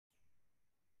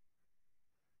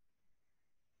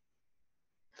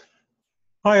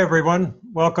Hi, everyone.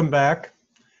 Welcome back.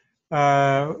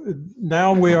 Uh,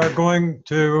 Now we are going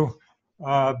to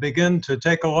begin to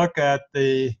take a look at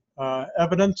the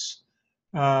evidence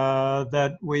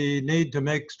that we need to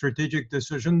make strategic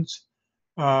decisions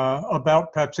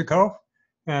about PepsiCo.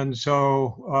 And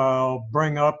so I'll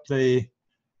bring up the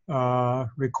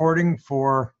recording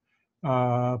for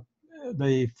uh,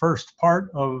 the first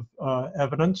part of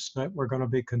evidence that we're going to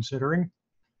be considering,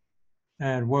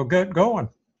 and we'll get going.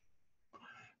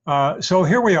 So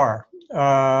here we are.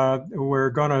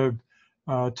 We're going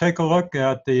to take a look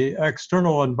at the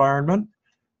external environment,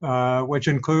 which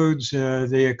includes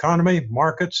the economy,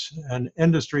 markets, and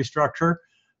industry structure,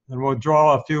 and we'll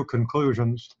draw a few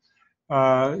conclusions.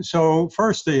 So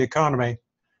first, the economy.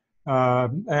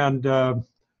 And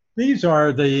these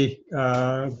are the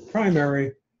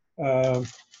primary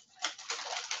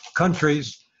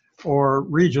countries or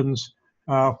regions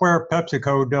where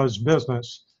PepsiCo does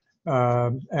business.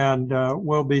 And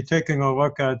we'll be taking a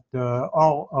look at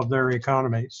all of their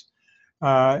economies.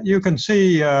 You can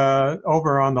see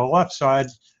over on the left side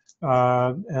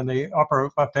in the upper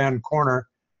left-hand corner,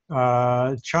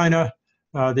 China,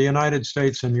 the United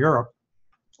States, and Europe.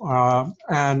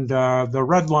 And the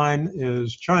red line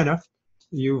is China.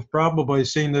 You've probably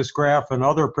seen this graph in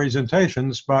other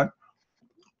presentations, but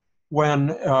when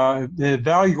the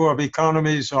value of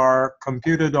economies are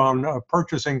computed on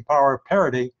purchasing power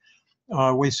parity,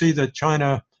 we see that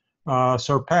China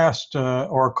surpassed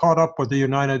or caught up with the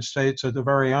United States at the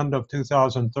very end of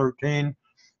 2013.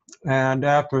 And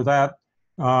after that,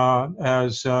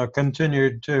 has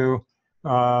continued to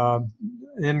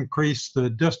increase the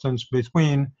distance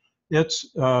between its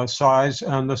size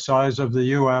and the size of the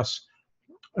US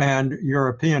and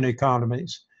European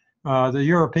economies. The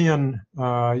European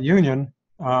Union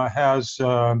has,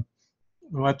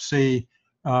 let's see,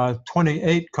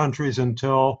 28 countries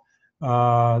until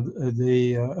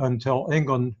until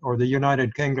England or the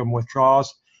United Kingdom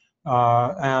withdraws.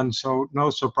 And so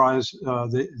no surprise,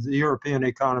 the European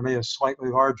economy is slightly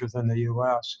larger than the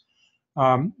US.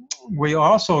 We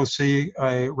also see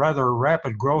a rather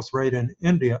rapid growth rate in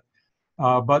India,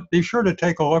 but be sure to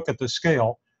take a look at the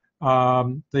scale.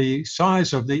 The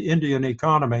size of the Indian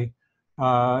economy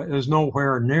is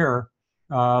nowhere near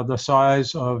the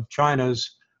size of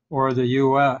China's or the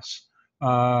US.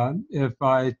 If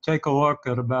I take a look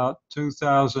at about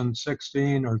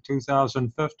 2016 or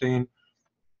 2015,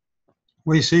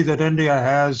 we see that India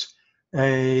has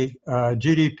a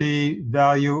GDP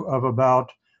value of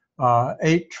about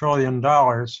 $8 trillion.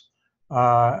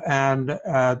 And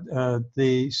at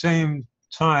the same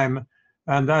time,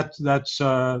 and that's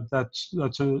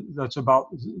about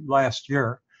last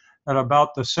year. At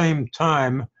about the same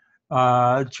time,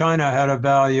 China had a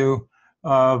value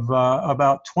of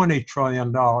about $20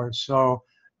 trillion. So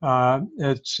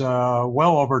it's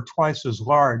well over twice as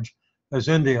large as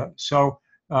India. So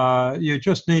you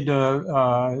just need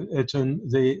to, it's in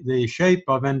the shape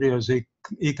of India's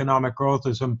economic growth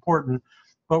is important,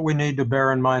 but we need to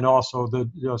bear in mind also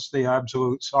just the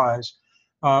absolute size.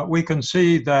 We can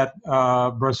see that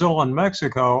Brazil and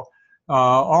Mexico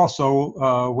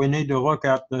also, we need to look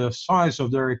at the size of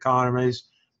their economies.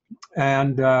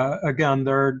 And again,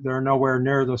 they're nowhere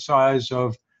near the size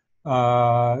of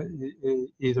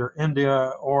either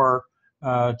India or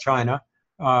China.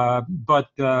 But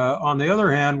on the other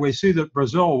hand, we see that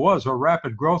Brazil was a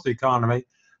rapid growth economy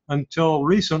until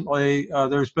recently.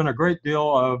 There's been a great deal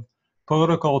of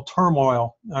political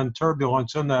turmoil and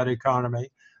turbulence in that economy.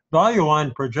 Value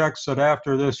line projects that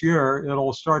after this year,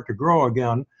 it'll start to grow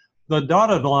again. The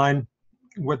dotted line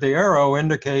with the arrow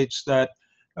indicates that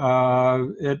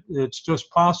it's just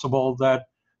possible that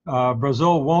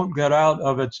Brazil won't get out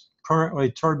of its currently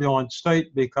turbulent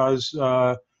state because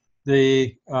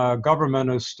the government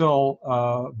is still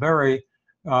very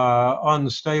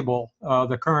unstable.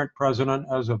 The current president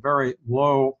has a very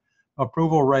low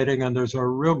approval rating, and there's a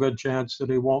real good chance that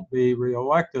he won't be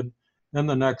reelected in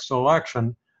the next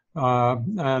election.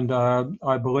 And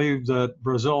I believe that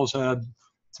Brazil's had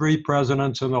 3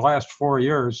 presidents in the last 4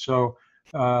 years, so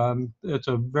it's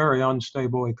a very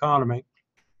unstable economy.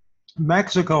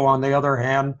 Mexico, on the other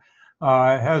hand,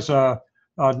 has a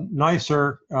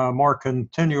nicer, more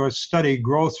continuous, steady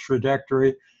growth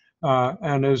trajectory,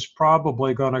 and is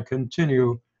probably going to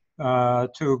continue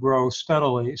to grow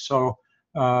steadily. So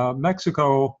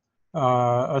Mexico,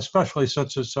 especially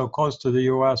since it's so close to the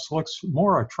US, looks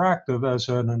more attractive as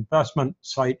an investment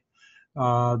site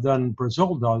than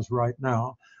Brazil does right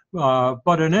now.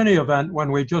 But in any event,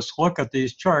 when we just look at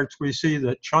these charts, we see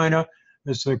that China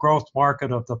is the growth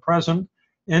market of the present,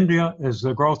 India is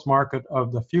the growth market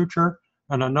of the future,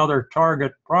 and another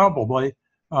target probably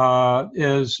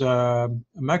is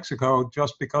Mexico,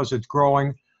 just because it's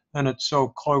growing and it's so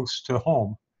close to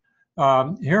home.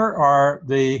 Here are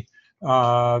the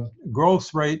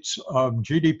growth rates of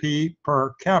GDP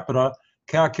per capita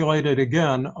calculated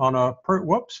again on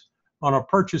a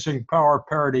purchasing power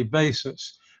parity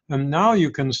basis. And now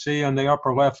you can see in the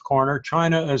upper left corner,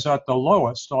 China is at the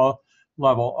lowest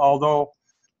level. Although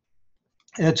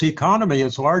its economy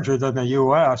is larger than the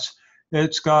US,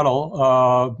 it's got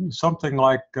something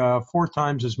like 4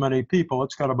 times as many people.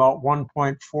 It's got about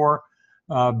 1.4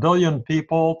 billion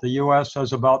people. The US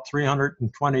has about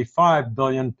 325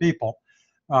 billion people.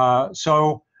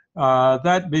 So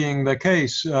that being the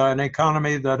case, an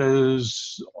economy that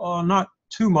is not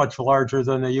too much larger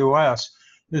than the US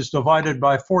is divided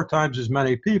by 4 times as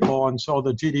many people, and so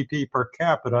the GDP per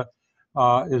capita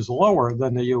is lower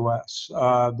than the US.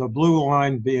 The blue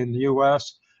line being the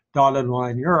US, dotted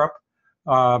line Europe.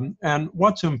 And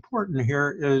what's important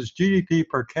here is GDP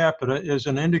per capita is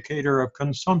an indicator of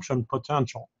consumption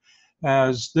potential.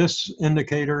 As this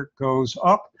indicator goes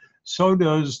up, so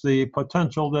does the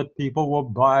potential that people will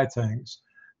buy things.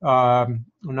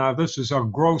 Now, this is a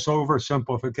gross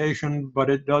oversimplification, but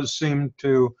it does seem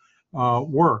to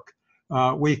work.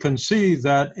 We can see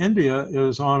that India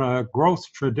is on a growth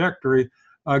trajectory.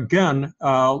 Again,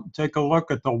 take a look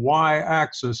at the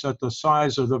y-axis, at the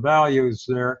size of the values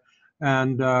there.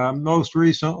 And most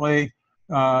recently,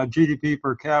 GDP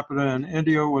per capita in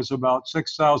India was about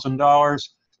 $6,000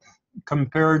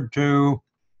 compared to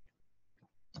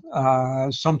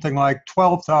something like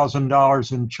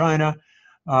 $12,000 in China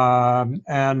and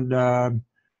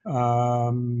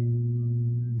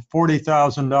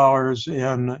 $40,000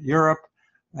 in Europe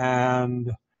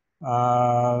and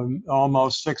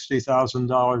almost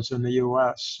 $60,000 in the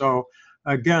US. So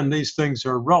again, these things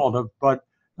are relative, but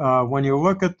when you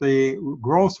look at the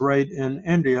growth rate in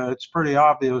India, it's pretty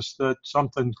obvious that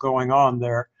something's going on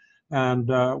there. And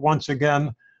once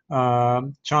again,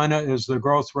 China is the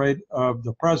growth rate of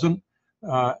the present.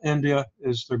 India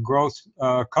is the growth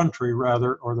country,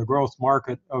 rather, or the growth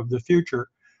market of the future.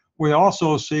 We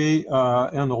also see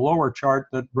in the lower chart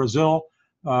that Brazil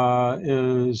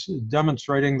is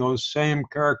demonstrating those same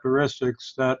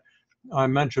characteristics that I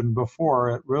mentioned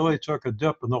before. It really took a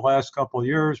dip in the last couple of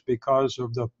years because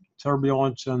of the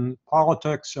turbulence in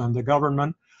politics and the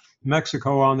government.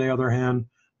 Mexico, on the other hand,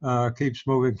 keeps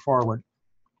moving forward.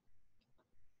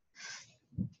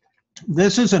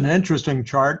 This is an interesting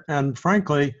chart, and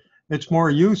frankly, it's more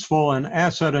useful in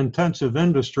asset-intensive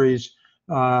industries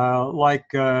like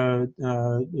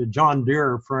John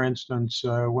Deere, for instance,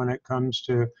 when it comes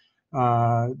to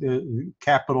the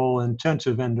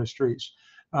capital-intensive industries.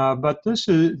 But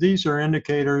these are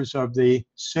indicators of the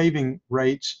saving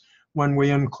rates when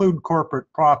we include corporate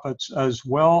profits as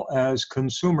well as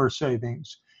consumer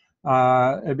savings,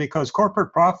 because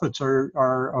corporate profits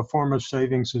are a form of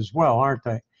savings as well, aren't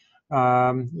they?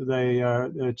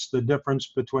 It's the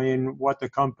difference between what the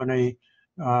company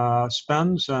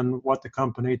spends and what the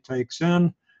company takes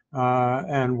in.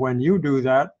 And when you do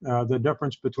that, the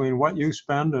difference between what you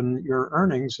spend and your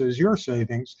earnings is your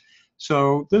savings.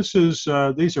 So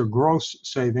these are gross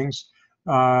savings.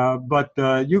 But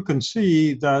you can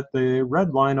see that the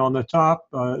red line on the top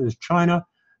is China.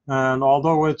 And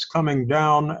although it's coming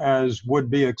down as would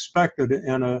be expected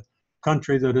in a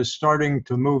country that is starting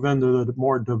to move into the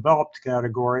more developed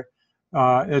category,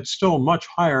 it's still much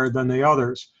higher than the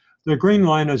others. The green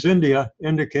line is India,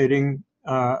 indicating,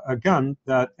 again,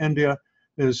 that India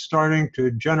is starting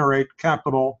to generate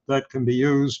capital that can be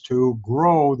used to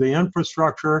grow the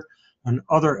infrastructure and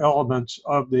other elements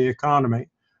of the economy.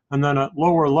 And then at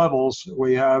lower levels,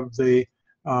 we have the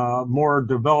more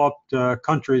developed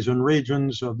countries and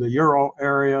regions of the Euro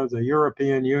area, the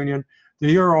European Union.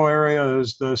 The Euro area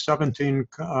is the 17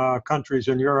 countries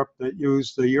in Europe that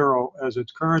use the euro as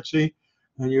its currency.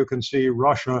 And you can see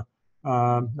Russia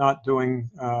not doing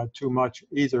too much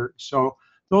either. So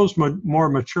those more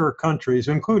mature countries,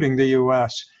 including the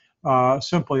US,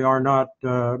 simply are not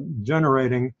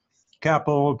generating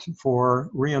capital for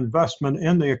reinvestment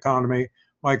in the economy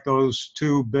like those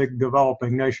two big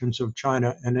developing nations of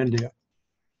China and India.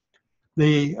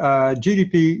 The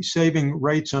GDP saving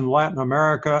rates in Latin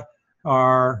America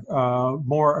are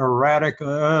more erratic,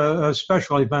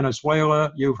 especially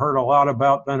Venezuela. You've heard a lot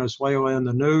about Venezuela in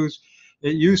the news.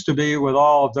 It used to be, with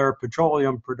all of their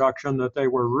petroleum production, that they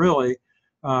were really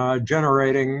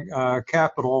generating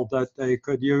capital that they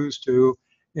could use to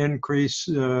increase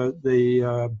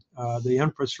the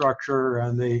infrastructure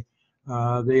and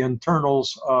the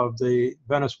internals of the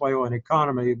Venezuelan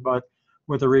economy. But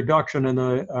with a reduction in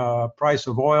the price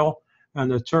of oil, and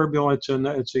the turbulence in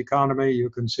its economy, you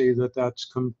can see that that's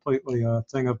completely a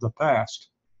thing of the past.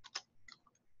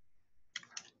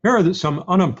 Here are some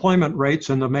unemployment rates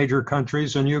in the major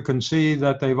countries, and you can see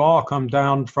that they've all come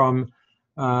down from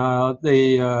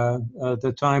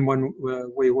the time when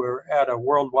we were at a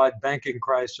worldwide banking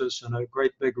crisis and a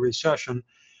great big recession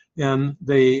in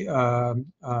the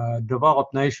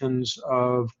developed nations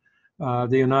of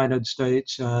the United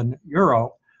States and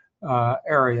Euro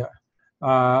area.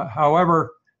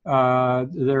 However,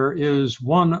 there is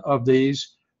one of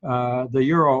these, the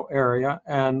Euro area,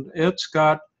 and it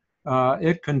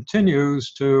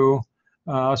continues to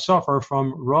suffer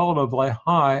from relatively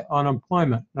high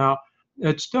unemployment. Now,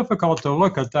 it's difficult to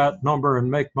look at that number and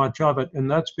make much of it,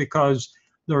 and that's because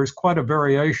there's quite a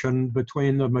variation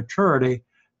between the maturity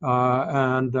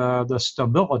and the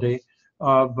stability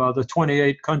of the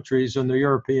 28 countries in the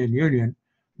European Union.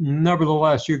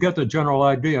 Nevertheless, you get the general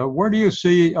idea. Where do you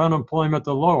see unemployment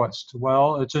the lowest?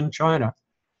 Well, it's in China.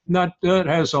 That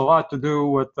has a lot to do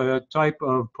with the type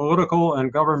of political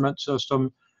and government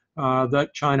system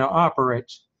that China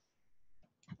operates.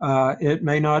 It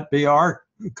may not be our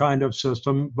kind of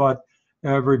system, but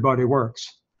everybody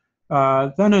works.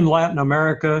 Then in Latin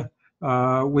America,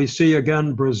 we see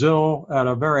again Brazil at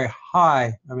a very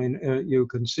high. I mean, you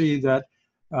can see that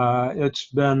it's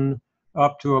been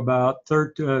up to about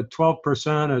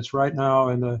 12%. It's right now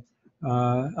in the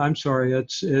I'm sorry,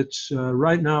 it's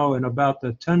right now in about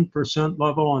the 10%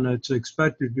 level, and it's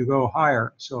expected to go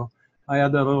higher. So I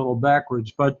had that a little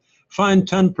backwards, but find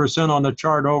 10% on the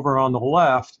chart over on the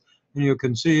left, and you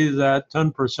can see that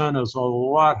 10% is a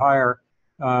lot higher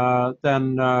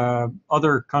than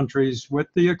other countries, with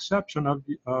the exception of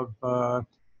the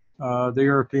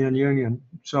European Union.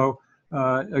 So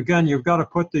again, you've got to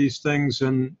put these things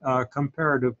in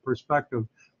comparative perspective.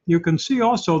 You can see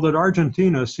also that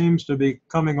Argentina seems to be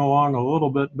coming along a little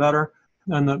bit better,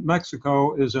 and that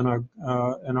Mexico is in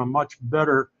a much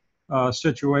better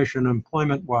situation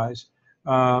employment-wise.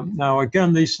 Now,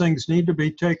 again, these things need to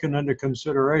be taken into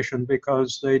consideration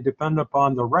because they depend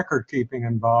upon the record keeping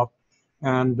involved,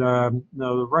 and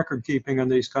the record keeping in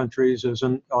these countries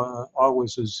isn't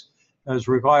always as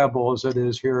reliable as it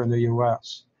is here in the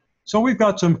U.S. So we've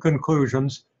got some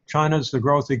conclusions. China's the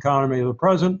growth economy of the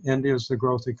present. India's the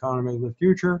growth economy of the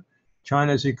future.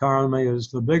 China's economy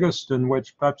is the biggest in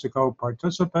which PepsiCo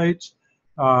participates,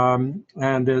 and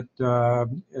it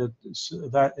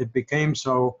became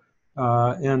so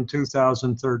in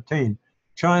 2013.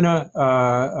 China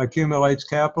accumulates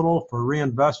capital for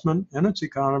reinvestment in its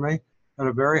economy at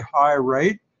a very high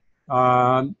rate,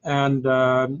 and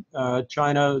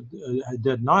China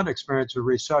did not experience a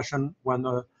recession when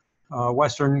the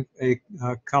Western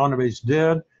economies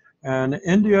did, and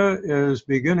India is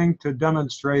beginning to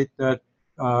demonstrate that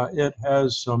it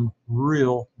has some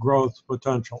real growth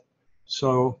potential.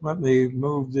 So let me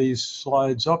move these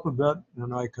slides up a bit,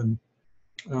 and I can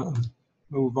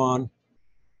move on.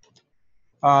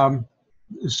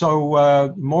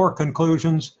 More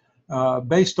conclusions.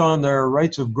 Based on their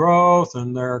rates of growth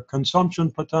and their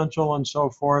consumption potential and so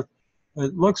forth,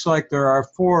 it looks like there are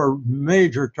 4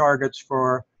 major targets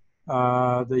for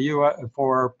the US,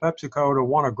 for PepsiCo to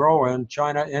want to grow in: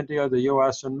 China, India, the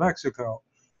US, and Mexico.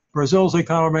 Brazil's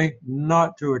economy,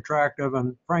 not too attractive,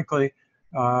 and frankly,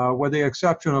 with the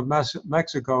exception of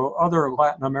Mexico, other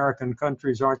Latin American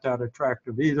countries aren't that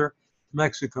attractive either.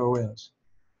 Mexico is.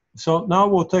 So now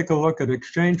we'll take a look at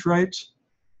exchange rates.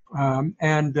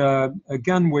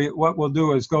 Again, what we'll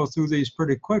do is go through these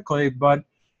pretty quickly, but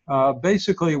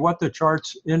basically what the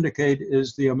charts indicate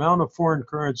is the amount of foreign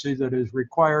currency that is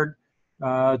required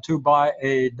to buy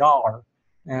a dollar.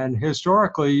 And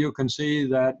historically, you can see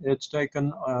that it's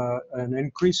taken an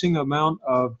increasing amount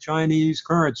of Chinese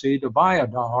currency to buy a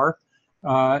dollar.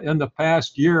 In the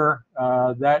past year,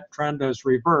 that trend has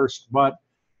reversed, but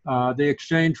the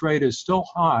exchange rate is still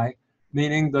high,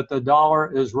 meaning that the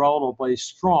dollar is relatively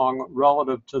strong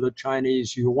relative to the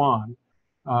Chinese yuan.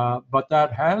 But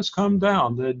that has come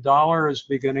down. The dollar is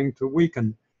beginning to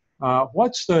weaken.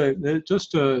 Just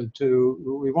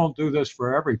we won't do this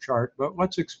for every chart, but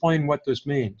let's explain what this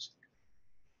means.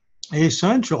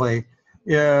 Essentially,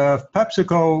 if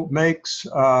PepsiCo makes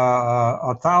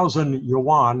 1,000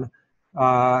 yuan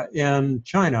in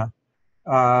China,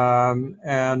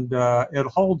 and it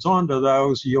holds on to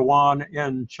those yuan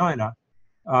in China,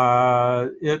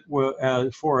 it will,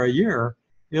 for a year,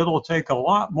 it'll take a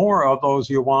lot more of those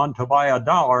yuan to buy a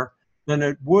dollar than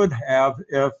it would have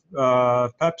if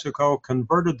PepsiCo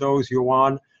converted those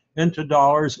yuan into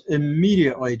dollars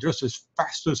immediately, just as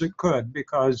fast as it could,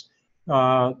 because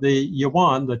the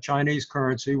yuan, the Chinese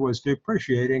currency, was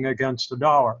depreciating against the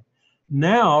dollar.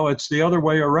 Now it's the other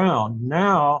way around.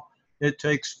 Now it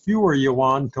takes fewer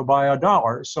yuan to buy a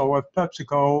dollar. So if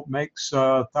PepsiCo makes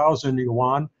 1,000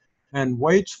 yuan and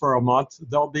waits for a month,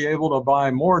 they'll be able to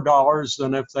buy more dollars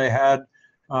than if they had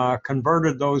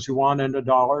converted those yuan into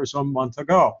dollars a month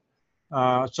ago.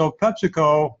 So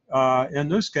PepsiCo, in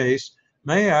this case,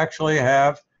 may actually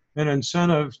have an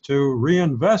incentive to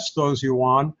reinvest those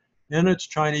yuan in its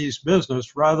Chinese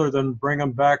business rather than bring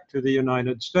them back to the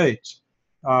United States.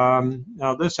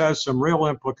 Now, this has some real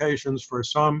implications for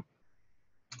some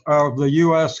of the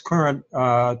U.S. current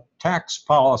tax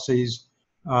policies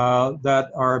that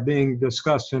are being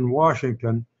discussed in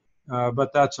Washington,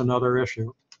 but that's another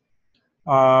issue.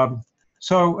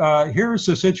 So here's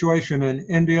the situation in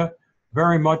India,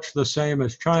 very much the same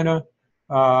as China.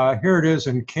 Here it is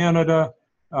in Canada.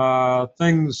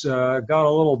 Things got a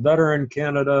little better in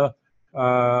Canada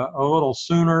a little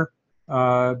sooner,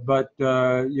 but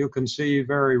you can see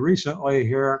very recently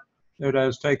here it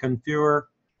has taken fewer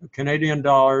Canadian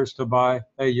dollars to buy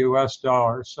a US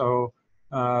dollar. So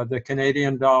the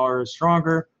Canadian dollar is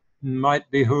stronger. Might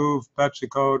behoove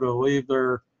PepsiCo to leave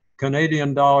their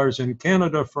Canadian dollars in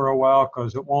Canada for a while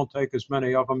because it won't take as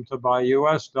many of them to buy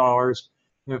US dollars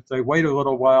if they wait a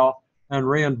little while and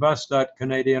reinvest that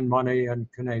Canadian money in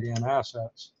Canadian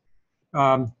assets.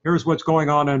 Here's what's going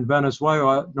on in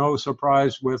Venezuela. No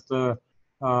surprise with the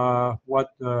with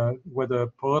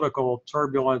the political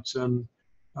turbulence in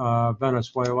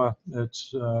Venezuela.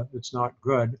 It's not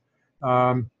good.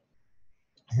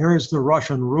 Here's the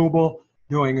Russian ruble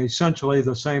doing essentially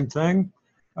the same thing.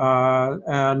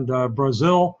 And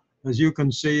Brazil, as you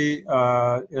can see,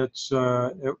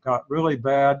 it got really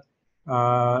bad.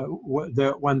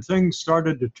 When things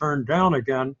started to turn down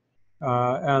again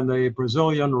and the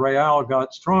Brazilian real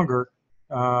got stronger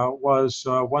was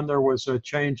when there was a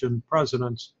change in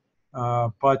presidents.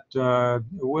 But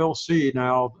we'll see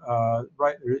now,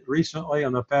 right recently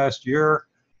in the past year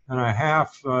and a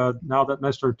half, now that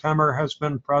Mr. Temer has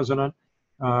been president,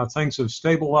 things have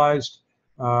stabilized.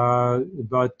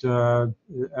 But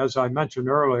as I mentioned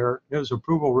earlier, his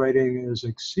approval rating is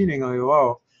exceedingly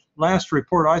low. Last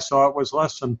report I saw, it was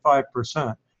less than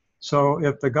 5%. So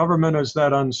if the government is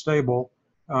that unstable,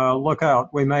 look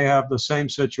out. We may have the same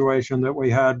situation that we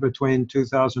had between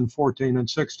 2014 and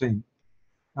 16.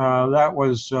 That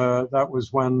was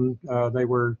when they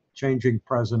were changing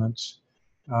presidents,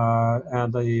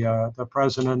 and the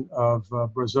president of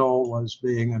Brazil was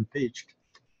being impeached.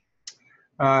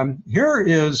 Here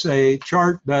is a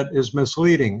chart that is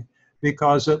misleading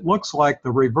because it looks like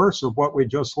the reverse of what we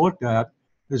just looked at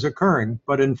is occurring,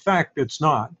 but in fact it's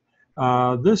not.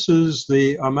 This is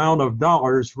the amount of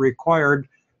dollars required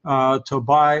to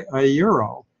buy a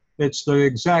euro. It's the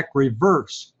exact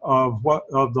reverse of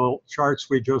the charts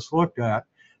we just looked at.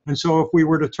 And so if we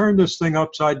were to turn this thing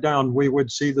upside down, we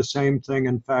would see the same thing,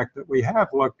 in fact, that we have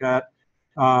looked at.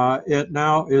 It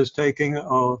now is taking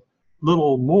a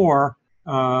little more,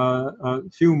 a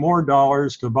few more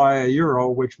dollars to buy a euro,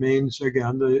 which means,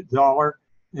 again, the dollar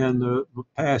in the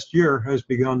past year has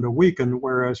begun to weaken,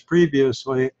 whereas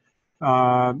previously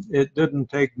it didn't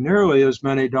take nearly as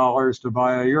many dollars to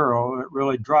buy a euro. It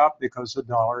really dropped because the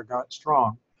dollar got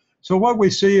strong. So what we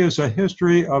see is a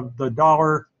history of the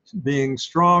dollar being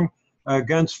strong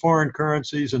against foreign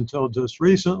currencies until just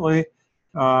recently.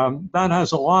 That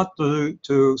has a lot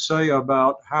to say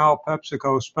about how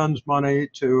PepsiCo spends money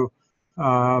to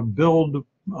build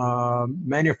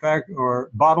manufacturing or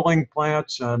bottling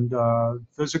plants and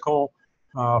physical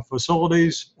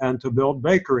facilities, and to build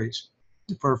bakeries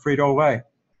for Frito-Lay.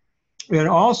 It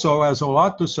also has a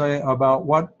lot to say about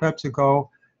what PepsiCo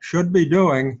should be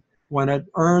doing when it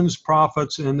earns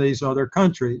profits in these other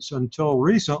countries. Until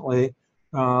recently,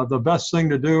 the best thing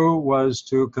to do was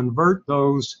to convert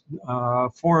those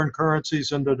foreign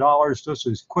currencies into dollars just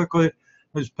as quickly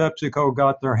as PepsiCo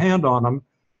got their hand on them.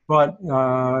 But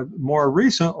more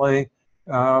recently,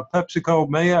 PepsiCo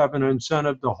may have an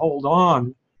incentive to hold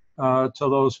on to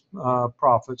those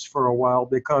profits for a while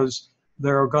because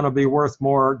they're going to be worth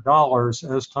more dollars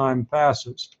as time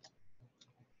passes.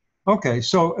 Okay,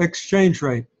 so exchange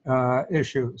rate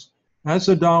issues. As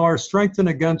the dollar strengthened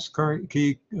against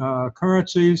key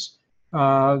currencies,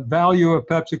 value of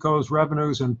PepsiCo's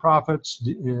revenues and profits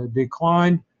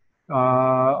declined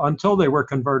until they were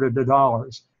converted to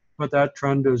dollars. But that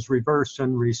trend is reversed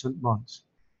in recent months.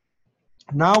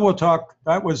 Now we'll talk,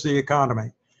 that was the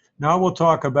economy. Now we'll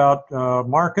talk about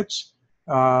markets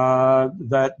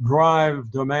that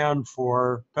drive demand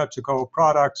for PepsiCo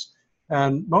products.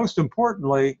 And most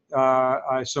importantly,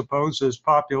 I suppose, is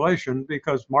population,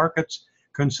 because markets,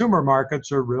 consumer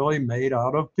markets, are really made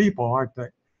out of people, aren't they?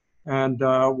 And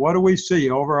what do we see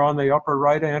over on the upper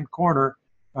right-hand corner?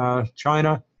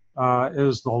 China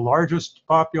is the largest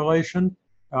population,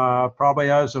 probably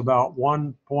has about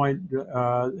the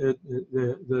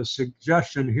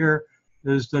suggestion here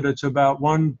is that it's about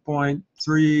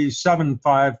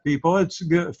 1.375 people. It's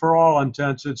good, for all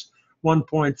intents, it's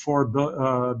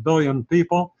 1.4 billion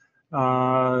people.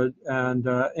 And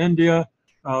India,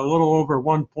 a little over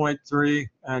 1.3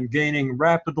 and gaining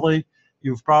rapidly.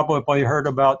 You've probably heard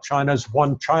about China's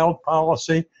one-child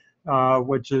policy,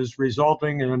 which is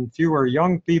resulting in fewer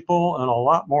young people and a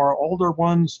lot more older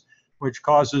ones, which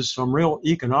causes some real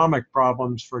economic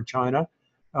problems for China.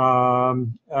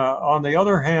 On the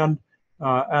other hand,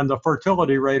 and the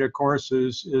fertility rate, of course,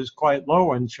 is quite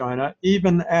low in China,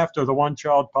 even after the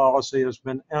one-child policy has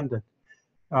been ended.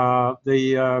 I've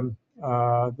been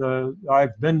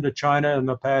to China in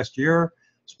the past year,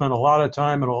 spent a lot of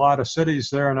time in a lot of cities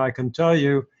there, and I can tell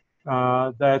you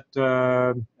that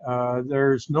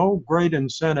there's no great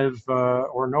incentive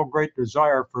or no great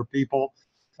desire for people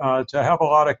to have a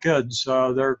lot of kids.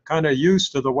 They're kind of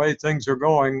used to the way things are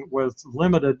going with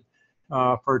limited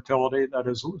fertility, that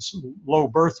is low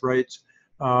birth rates,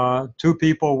 two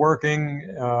people working,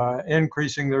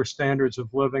 increasing their standards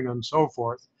of living and so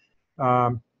forth.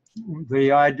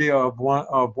 The idea of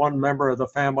one member of the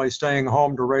family staying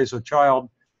home to raise a child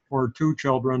or two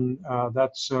children,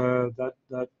 that's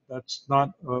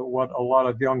not what a lot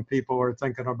of young people are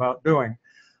thinking about doing.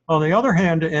 On the other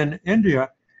hand, in India,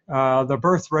 the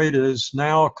birth rate has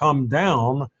now come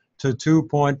down to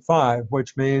 2.5,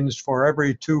 which means for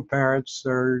every two parents,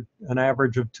 there are an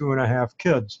average of 2.5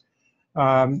 kids.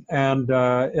 And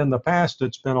in the past,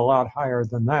 it's been a lot higher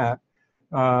than that.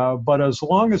 But as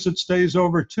long as it stays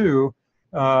over 2,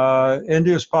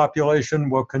 India's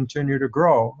population will continue to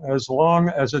grow. As long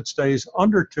as it stays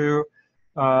under 2,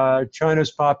 China's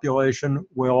population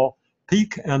will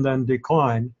peak and then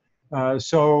decline.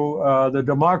 So the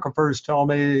demographers tell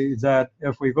me that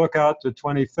if we look out to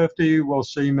 2050, we'll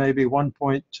see maybe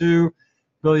 1.2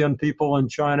 billion people in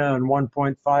China and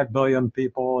 1.5 billion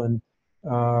people in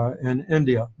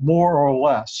India, more or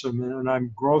less. I mean, and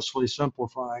I'm grossly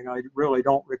simplifying. I really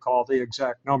don't recall the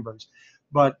exact numbers.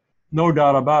 But no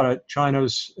doubt about it,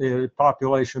 China's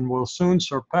population will soon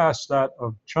surpass that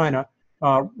of China.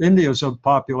 India's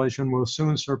population will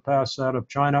soon surpass that of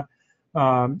China.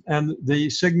 And the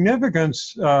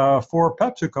significance for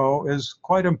PepsiCo is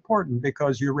quite important,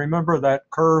 because you remember that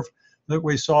curve that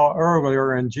we saw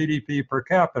earlier in GDP per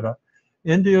capita.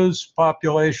 India's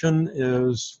population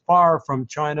is far from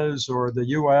China's or the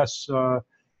US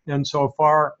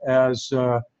insofar as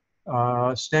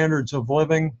standards of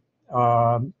living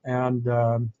and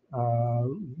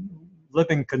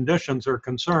living conditions are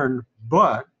concerned.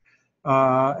 But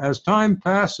as time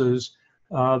passes,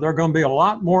 there are going to be a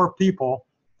lot more people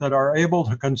that are able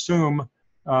to consume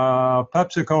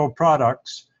PepsiCo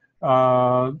products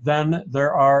than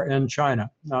there are in China.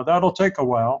 Now, that'll take a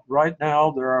while. Right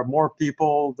now, there are more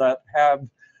people that have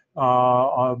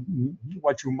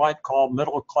what you might call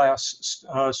middle-class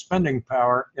spending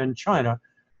power in China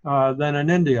than in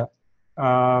India.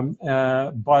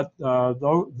 But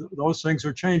those things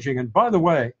are changing. And by the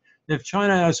way, if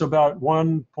China has about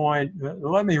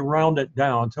let me round it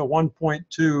down to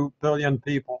 1.2 billion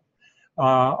people,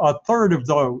 a third of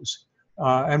those,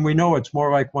 and we know it's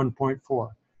more like 1.4,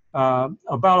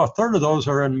 about a third of those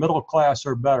are in middle class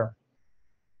or better.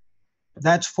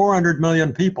 That's 400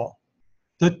 million people.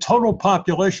 The total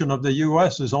population of the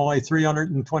US is only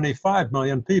 325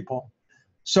 million people.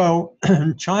 So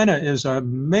China is a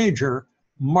major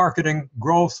marketing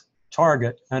growth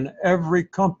target, and every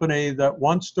company that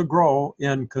wants to grow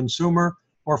in consumer,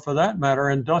 or for that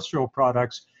matter, industrial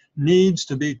products, needs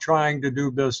to be trying to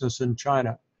do business in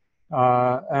China.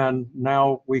 And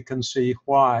now we can see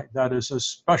why. That is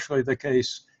especially the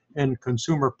case in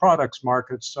consumer products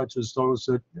markets, such as those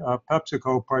that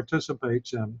PepsiCo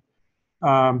participates in.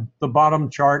 The bottom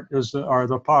chart are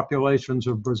the populations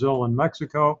of Brazil and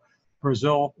Mexico.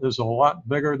 Brazil is a lot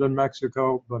bigger than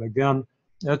Mexico, but again,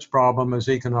 its problem is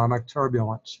economic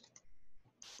turbulence.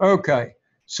 Okay,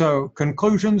 so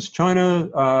conclusions. China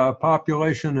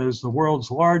population is the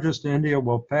world's largest. India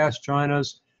will pass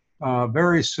China's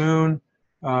very soon.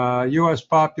 US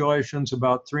population's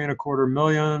about 3.25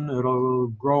 million. It'll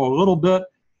grow a little bit,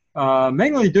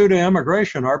 mainly due to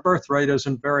immigration. Our birth rate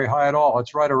isn't very high at all.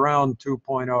 It's right around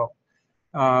 2.0,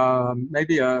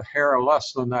 maybe a hair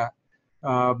less than that.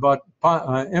 But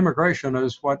immigration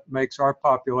is what makes our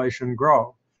population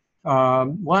grow.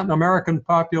 Latin American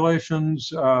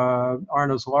populations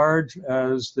aren't as large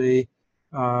as the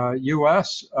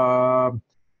US,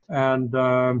 and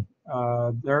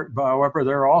However,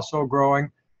 they're also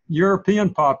growing.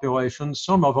 European populations,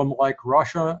 some of them like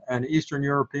Russia and Eastern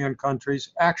European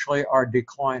countries, actually are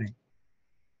declining.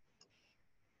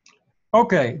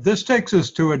 Okay, this takes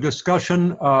us to a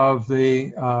discussion of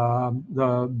the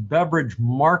beverage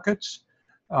markets.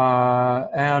 Right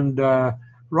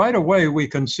away, we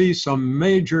can see some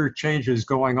major changes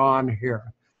going on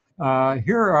here.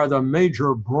 Here are the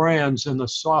major brands in the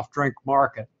soft drink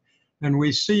market. And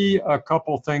we see a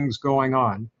couple things going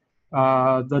on.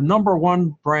 The number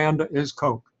one brand is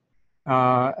Coke.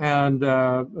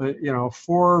 You know,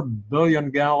 4 billion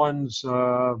gallons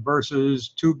versus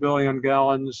 2 billion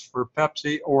gallons for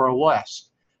Pepsi, or less,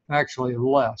 actually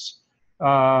less.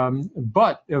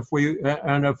 But if we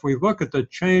look at the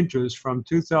changes from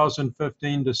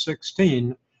 2015 to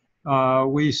 16,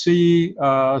 we see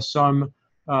some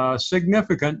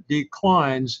significant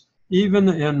declines, even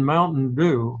in Mountain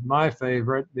Dew, my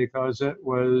favorite, because it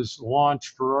was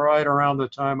launched right around the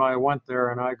time I went there,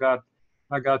 and I got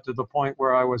to the point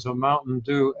where I was a Mountain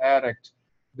Dew addict,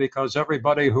 because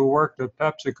everybody who worked at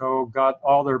PepsiCo got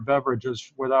all their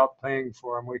beverages without paying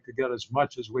for them. We could get as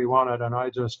much as we wanted, and I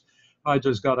just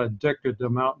got addicted to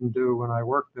Mountain Dew when I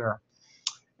worked there.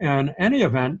 In any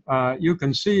event, you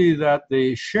can see that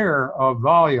the share of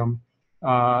volume,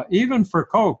 even for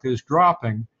Coke, is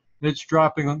dropping. It's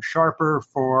dropping sharper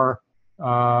for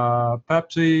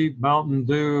Pepsi, Mountain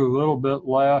Dew, a little bit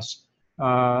less.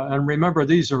 And remember,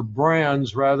 these are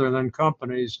brands rather than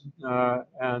companies.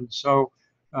 And so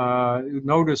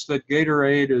notice that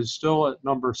Gatorade is still at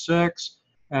number 6,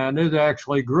 and it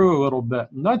actually grew a little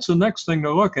bit. And that's the next thing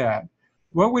to look at.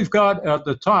 What we've got at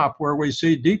the top where we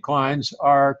see declines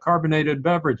are carbonated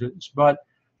beverages. But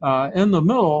in the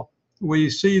middle, we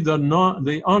see the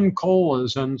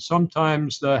uncolas and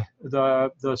sometimes the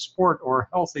sport or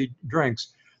healthy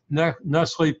drinks,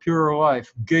 Nestle Pure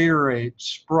Life, Gatorade,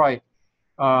 Sprite.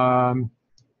 And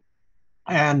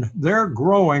they're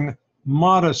growing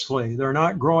modestly. They're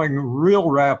not growing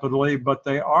real rapidly, but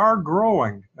they are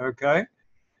growing, okay?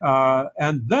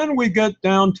 And then we get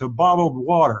down to bottled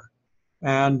water.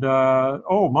 And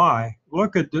oh my,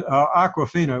 look at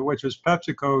Aquafina, which is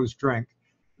PepsiCo's drink,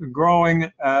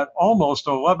 growing at almost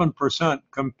 11%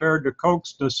 compared to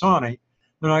Coke's Dasani.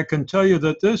 And I can tell you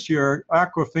that this year,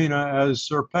 Aquafina has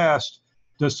surpassed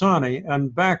Dasani.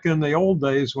 And back in the old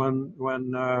days when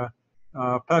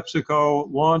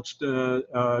PepsiCo launched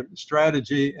a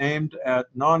strategy aimed at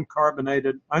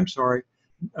non-carbonated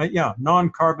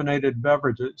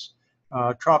beverages,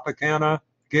 Tropicana,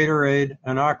 Gatorade,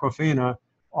 and Aquafina,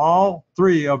 all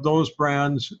 3 of those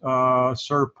brands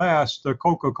surpassed the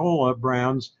Coca-Cola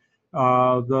brands.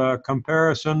 The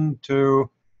comparison to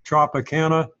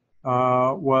Tropicana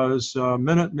was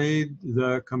Minute Maid.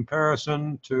 The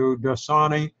comparison to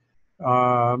Dasani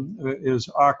is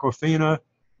Aquafina.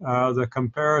 The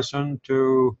comparison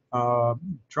to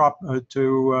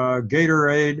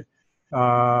Gatorade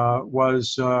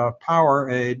was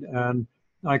Powerade. And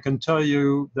I can tell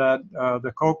you that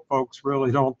the Coke folks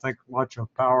really don't think much of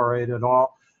Powerade at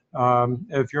all.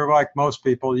 If you're like most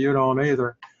people, you don't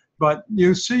either. But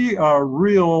you see a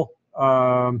real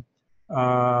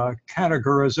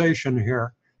categorization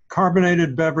here.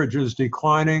 Carbonated beverages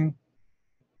declining.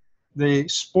 The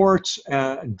sports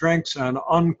drinks and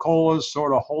uncolas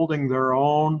sort of holding their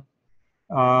own,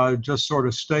 just sort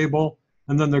of stable.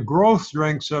 And then the growth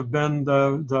drinks have been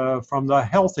from the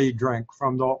healthy drink,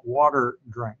 from the water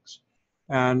drinks.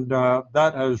 And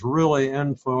that has really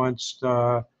influenced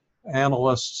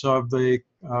analysts of the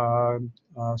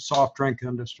soft drink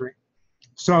industry.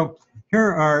 So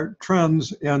here are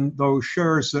trends in those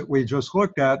shares that we just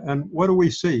looked at. And what do we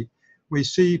see? We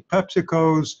see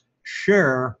PepsiCo's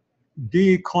share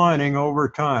declining over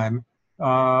time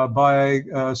by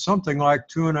something like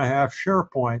 2.5 share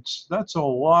points. That's a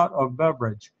lot of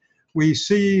beverage. We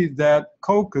see that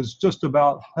Coke has just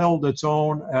about held its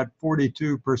own at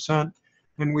 42%.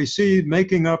 And we see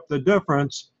making up the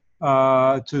difference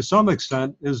to some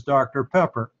extent is Dr.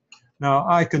 Pepper. Now,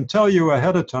 I can tell you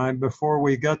ahead of time, before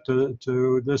we get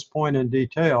to this point in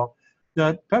detail,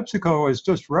 that PepsiCo has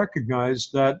just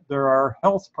recognized that there are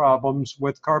health problems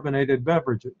with carbonated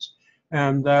beverages,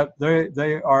 and that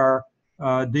they are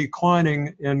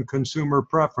declining in consumer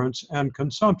preference and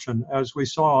consumption, as we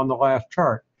saw on the last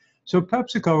chart. So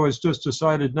PepsiCo has just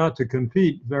decided not to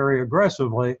compete very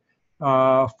aggressively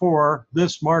for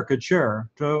this market share,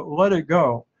 to let it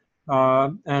go,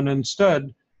 and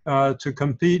instead to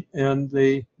compete in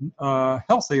the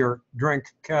healthier drink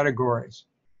categories.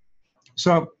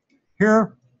 So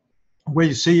here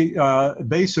we see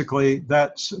basically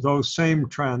that's those same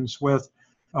trends, with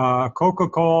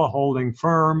Coca-Cola holding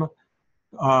firm,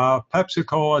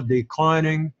 PepsiCo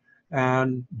declining,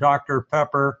 and Dr.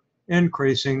 Pepper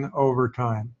increasing over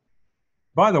time.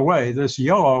 By the way, this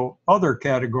yellow other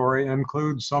category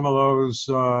includes some of those.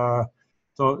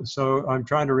 So I'm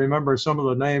trying to remember some of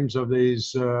the names of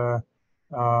these,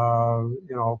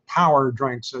 power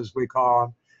drinks, as we call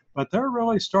them. But they're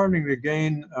really starting to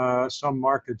gain some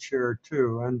market share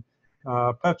too. And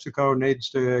PepsiCo needs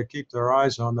to keep their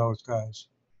eyes on those guys.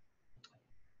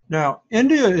 Now,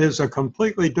 India is a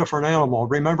completely different animal.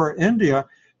 Remember, India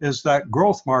is that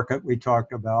growth market we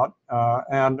talked about.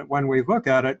 And when we look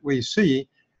at it, we see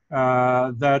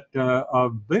that a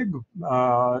big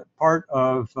part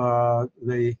of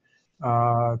the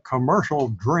commercial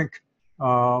drink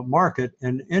market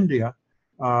in India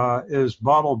is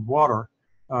bottled water,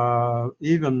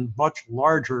 even much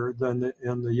larger than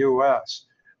in the US.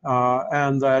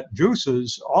 And that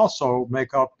juices also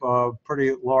make up a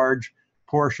pretty large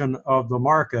portion of the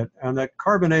market, and that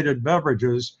carbonated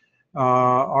beverages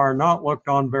are not looked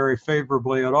on very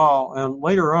favorably at all. And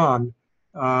later on,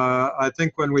 I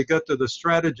think when we get to the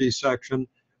strategy section,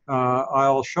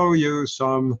 I'll show you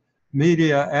some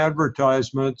media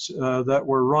advertisements that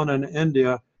were run in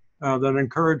India that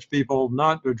encourage people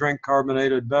not to drink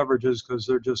carbonated beverages because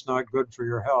they're just not good for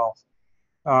your health.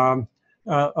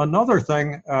 Another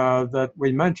thing that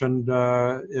we mentioned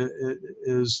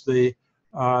is the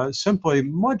simply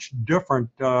much different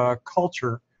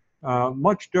culture,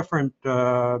 much different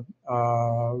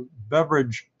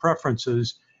beverage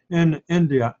preferences in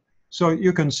India. So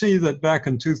you can see that back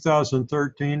in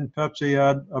 2013, Pepsi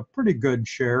had a pretty good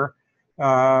share.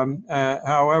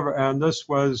 However, and this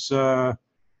was,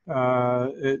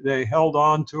 they held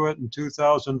on to it in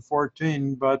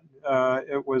 2014, but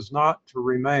it was not to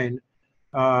remain.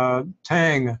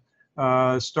 Tang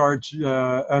starts,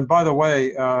 and by the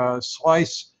way,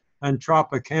 Slice and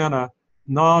Tropicana,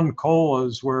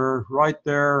 non-colas were right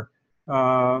there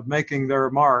making their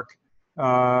mark.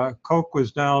 Coke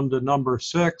was down to number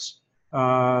 6.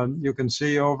 You can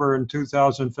see over in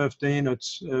 2015,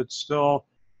 it's still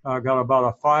got about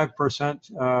a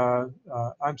 5%,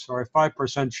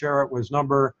 5% share. It was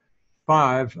number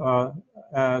 5.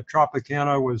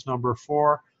 Tropicana was number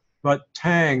 4. But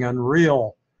Tang and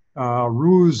Real,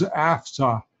 Ruse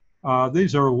Afza,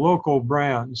 these are local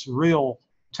brands. Real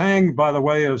Tang, by the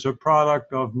way, is a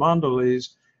product of Mondelez.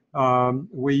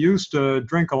 We used to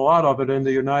drink a lot of it in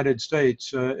the United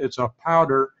States. It's a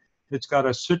powder. It's got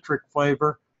a citric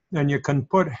flavor, and you can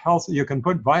put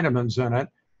vitamins in it.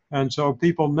 And so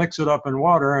people mix it up in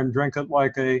water and drink it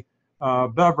like a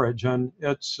beverage. And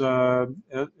it's an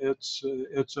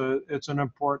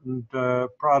important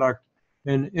product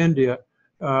in India.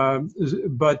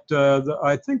 But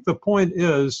I think the point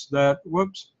is that,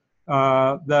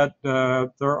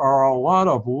 there are a lot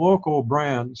of local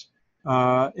brands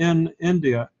in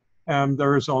India, and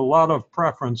there's a lot of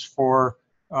preference for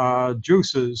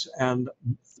juices and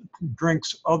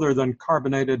drinks other than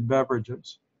carbonated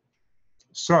beverages.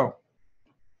 So,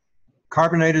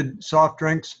 carbonated soft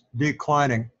drinks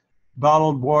declining,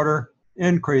 bottled water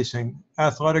increasing,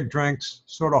 athletic drinks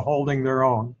sort of holding their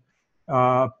own.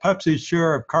 Pepsi's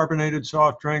share of carbonated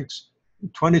soft drinks,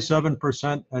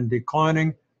 27% and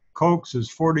declining. Coke's is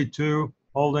 42,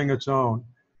 holding its own,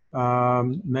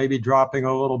 maybe dropping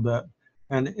a little bit.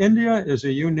 And India is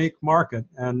a unique market,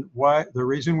 and why the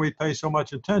reason we pay so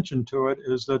much attention to it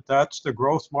is that that's the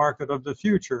growth market of the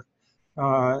future.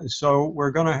 So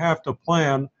we're going to have to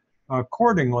plan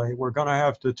accordingly. We're going to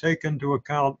have to take into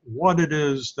account what it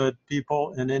is that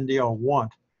people in India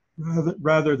want,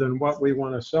 rather than what we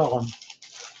want to sell them.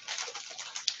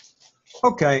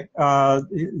 Okay,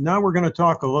 now we're going to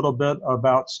talk a little bit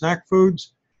about snack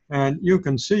foods, and you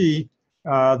can see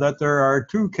that there are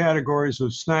 2 categories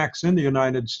of snacks in the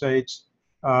United States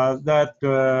that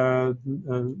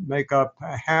make up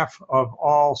half of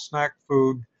all snack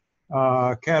food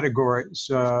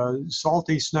categories.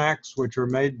 Salty snacks, which are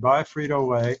made by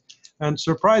Frito-Lay, and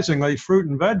surprisingly, fruit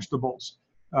and vegetables.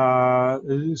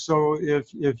 So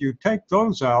if you take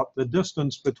those out, the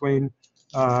distance between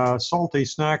salty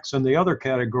snacks and the other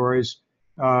categories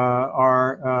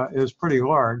is pretty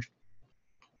large.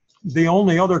 The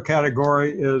only other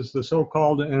category is the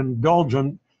so-called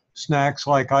indulgent snacks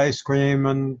like ice cream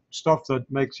and stuff that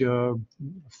makes you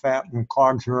fat and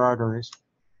clogs your arteries.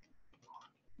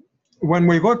 When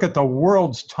we look at the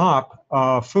world's top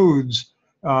foods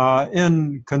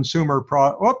in consumer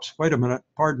oops, wait a minute,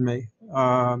 pardon me.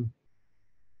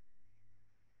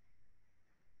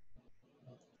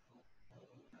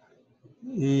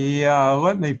 Yeah,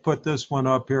 let me put this one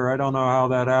up here. I don't know how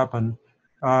that happened.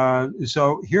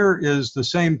 So here is the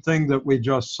same thing that we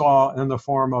just saw in the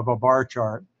form of a bar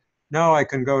chart. Now I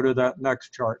can go to that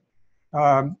next chart.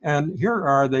 And here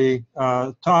are the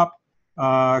top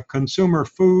consumer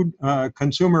food,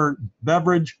 consumer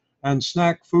beverage and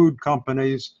snack food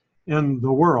companies in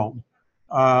the world.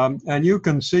 And you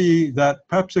can see that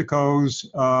PepsiCo's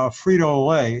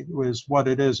Frito-Lay is what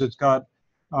it is. It's got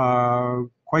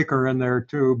Quaker in there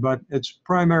too, but it's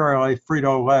primarily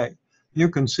Frito-Lay. You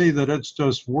can see that it's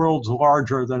just worlds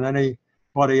larger than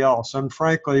anybody else. And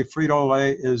frankly,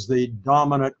 Frito-Lay is the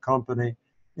dominant company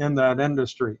in that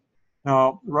industry.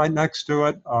 Now, right next to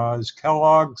it is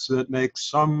Kellogg's that makes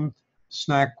some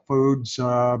snack foods,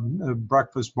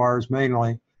 breakfast bars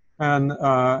mainly.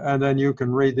 And then you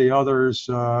can read the others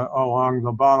along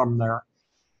the bottom there.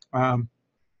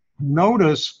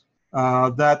 Notice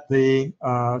that the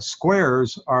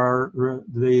squares are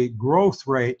the growth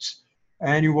rates,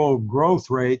 annual growth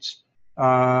rates,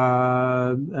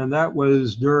 and that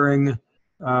was during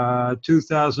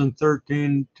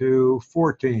 2013 to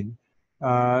 14.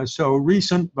 So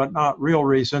recent, but not real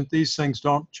recent. These things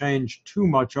don't change too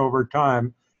much over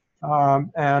time.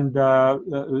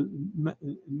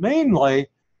 Mainly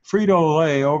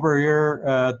Frito-Lay over here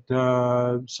at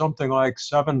something like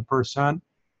 7%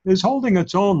 is holding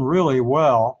its own really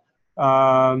well.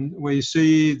 We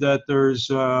see that there's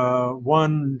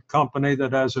one company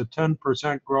that has a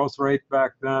 10% growth rate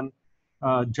back then.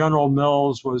 General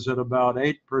Mills was at about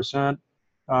 8%.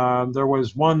 There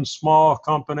was one small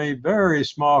company, very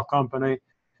small company,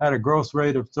 had a growth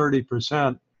rate of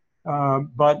 30%.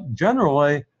 But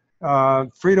generally,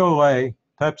 Frito-Lay,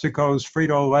 PepsiCo's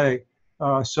Frito-Lay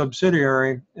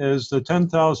subsidiary is the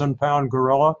 10,000-pound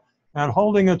gorilla and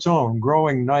holding its own,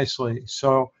 growing nicely.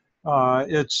 So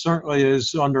it certainly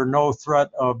is under no threat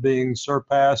of being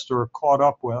surpassed or caught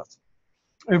up with.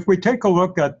 If we take a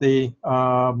look at the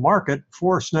market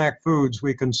for snack foods,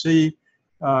 we can see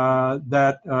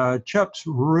that chips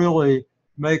really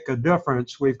make a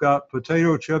difference. We've got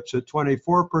potato chips at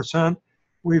 24%.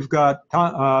 We've got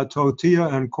tortilla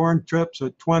and corn chips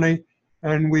at 20,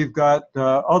 and we've got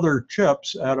other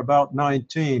chips at about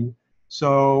 19.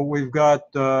 So we've got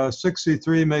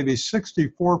 63, maybe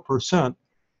 64%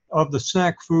 of the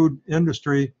snack food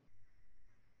industry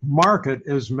market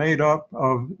is made up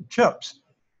of chips.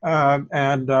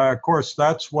 Of course,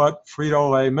 that's what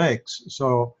Frito-Lay makes.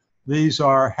 So these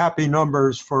are happy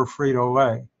numbers for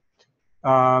Frito-Lay.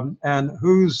 And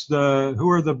who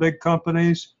are the big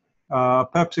companies?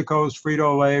 PepsiCo's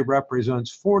Frito-Lay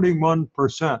represents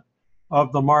 41%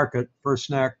 of the market for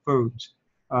snack foods.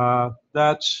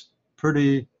 That's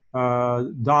pretty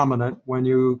dominant when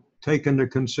you take into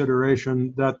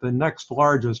consideration that the next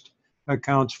largest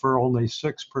accounts for only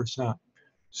 6%.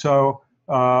 So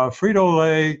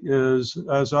Frito-Lay is,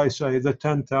 as I say, the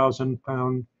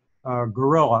 10,000-pound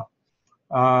gorilla.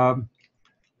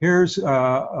 Here's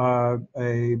a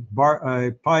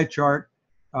pie chart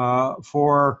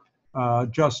for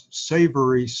just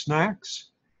savory snacks.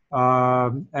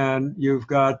 And you've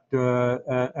got,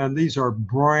 and these are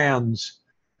brands,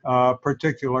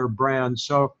 particular brands.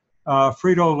 So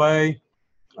Frito-Lay,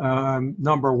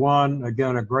 number one,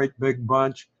 again, a great big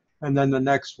bunch. And then the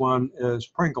next one is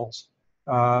Pringles,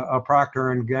 a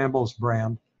Procter & Gamble's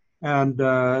brand. And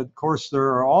of course,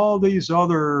 there are all these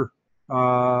other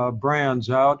brands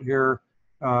out here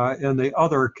in the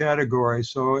other category.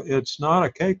 So it's not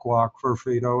a cakewalk for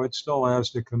Frito. It still has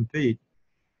to compete.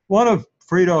 One of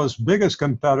Frito's biggest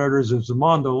competitors is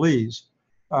Mondelez.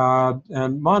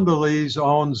 And Mondelez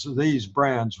owns these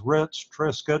brands, Ritz,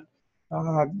 Triscuit,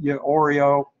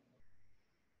 Oreo.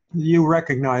 You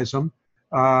recognize them.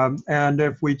 And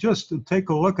if we just take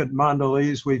a look at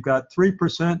Mondelez, we've got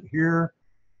 3% here,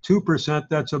 2%,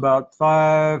 that's about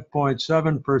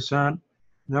 5.7%.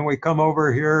 Then we come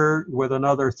over here with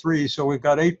another 3, so we've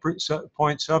got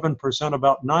 8.7%,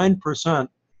 about 9%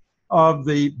 of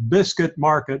the biscuit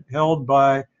market held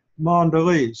by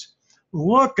Mondelez.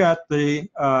 Look at the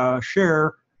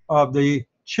share of the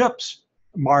chips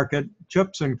market,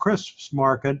 chips and crisps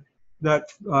market that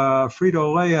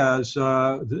Frito-Lay has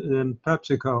in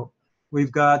PepsiCo.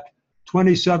 We've got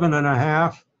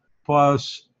 27.5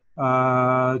 plus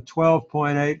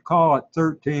 12.8, call it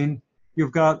 13.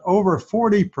 You've got over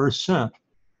 40%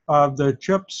 of the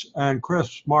chips and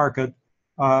crisps market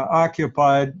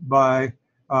occupied by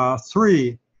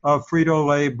 3 of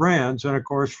Frito-Lay brands. And of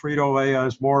course, Frito-Lay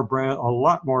has a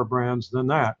lot more brands than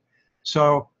that.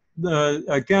 So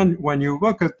again, when you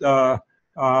look at the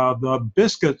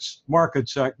biscuits market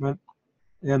segment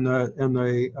in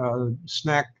the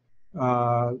snack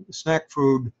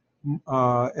food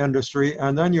industry,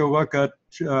 and then you look at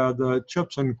the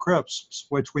chips and crisps,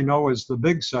 which we know is the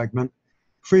big segment.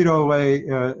 Frito-Lay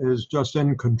is just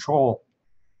in control,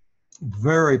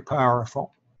 very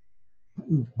powerful.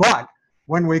 But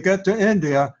when we get to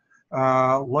India,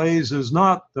 Lay's is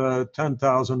not the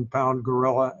 10,000-pound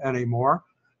gorilla anymore.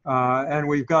 And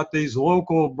we've got these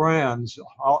local brands,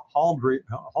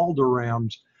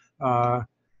 Haldiram's,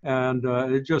 and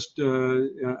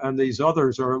and these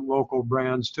others are local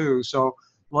brands too. So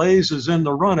Lay's is in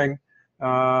the running,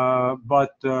 but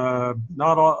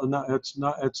it's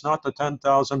not the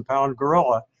 10,000-pound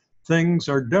gorilla. Things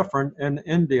are different in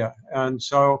India, and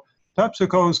so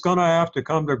PepsiCo is going to have to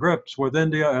come to grips with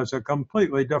India as a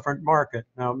completely different market.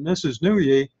 Now, Mrs.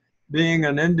 Nuyi, being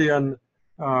an Indian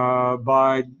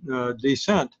by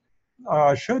descent,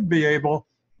 should be able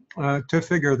to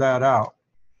figure that out.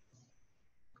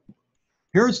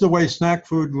 Here's the way snack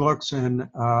food looks in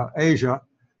Asia.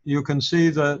 You can see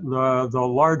that the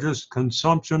largest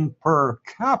consumption per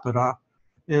capita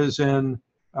is in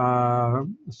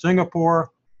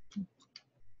Singapore,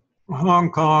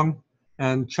 Hong Kong,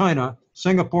 and China.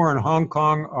 Singapore and Hong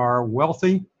Kong are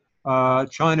wealthy.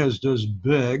 China's just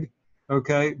big,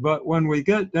 okay? But when we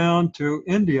get down to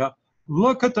India,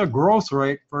 look at the growth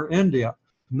rate for India,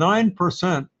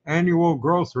 9% annual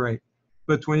growth rate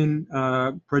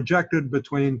projected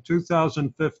between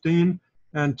 2015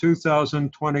 and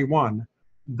 2021.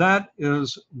 That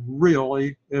is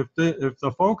really, if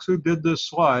the folks who did this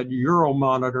slide,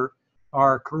 Euromonitor,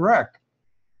 are correct,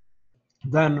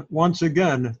 then once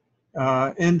again,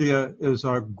 India is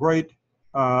a great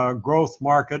growth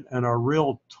market and a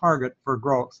real target for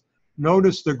growth.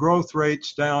 Notice the growth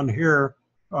rates down here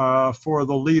for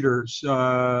the leaders,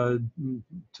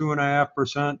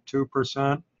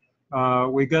 2.5%,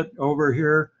 2%. We get over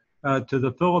here to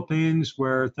the Philippines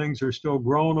where things are still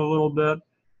growing a little bit.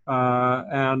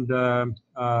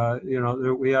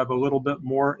 We have a little bit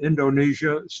more.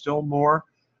 Indonesia, still more.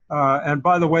 And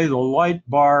by the way, the light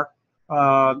bar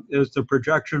is the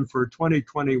projection for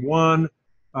 2021.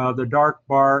 The dark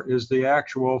bar is the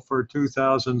actual for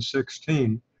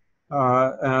 2016.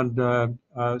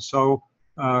 So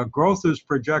growth is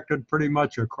projected pretty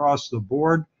much across the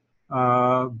board,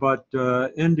 but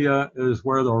India is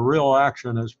where the real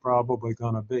action is probably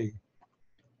going to be.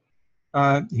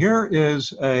 Here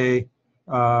is again,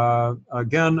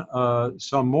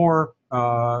 some more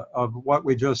of what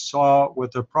we just saw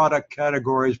with the product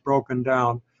categories broken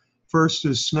down. First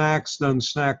is snacks, then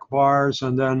snack bars,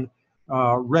 and then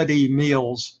ready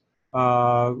meals,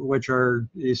 which are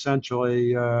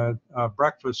essentially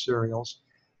breakfast cereals.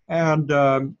 And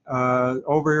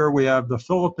over here we have the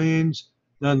Philippines,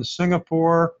 then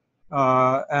Singapore,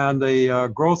 and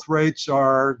the growth rates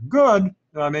are good.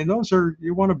 I mean, those are,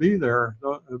 you want to be there,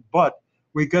 but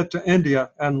we get to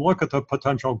India and look at the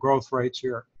potential growth rates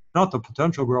here. Not the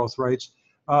potential growth rates.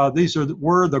 These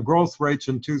were the growth rates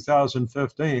in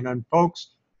 2015, and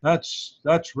folks, that's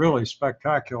really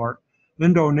spectacular.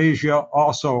 Indonesia,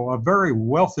 also a very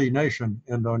wealthy nation,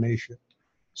 Indonesia.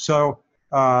 So,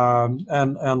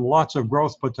 and lots of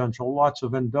growth potential, lots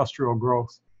of industrial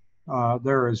growth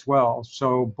there as well.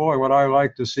 So, boy, would I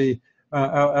like to see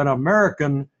an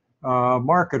American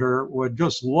marketer would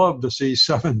just love to see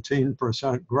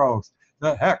 17% growth.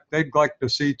 Heck, they'd like to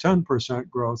see 10%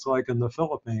 growth, like in the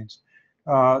Philippines.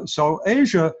 So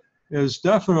Asia is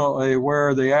definitely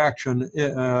where the action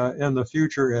in the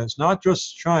future is. Not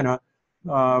just China,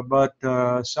 but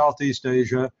Southeast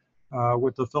Asia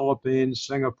with the Philippines,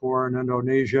 Singapore, and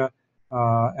Indonesia,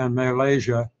 and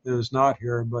Malaysia is not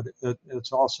here, but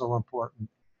it's also important.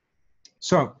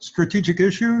 So strategic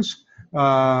issues,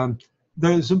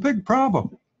 there's a big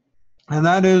problem, and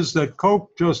that is that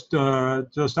Coke just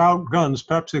outguns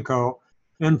PepsiCo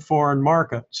in foreign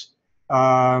markets.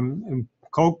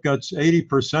 Coke gets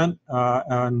 80%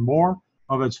 and more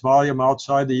of its volume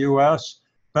outside the U.S.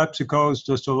 PepsiCo is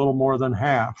just a little more than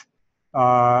half.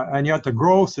 And yet the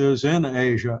growth is in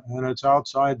Asia and it's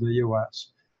outside the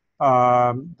U.S.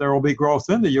 There will be growth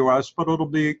in the U.S., but it'll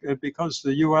be, because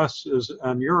the U.S.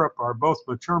 and Europe are both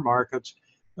mature markets,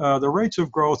 the rates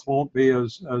of growth won't be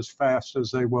as fast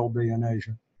as they will be in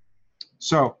Asia.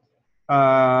 So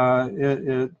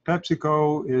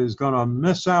PepsiCo is going to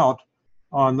miss out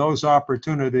on those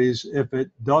opportunities if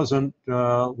it doesn't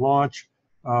launch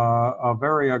a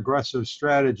very aggressive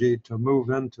strategy to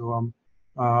move into them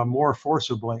more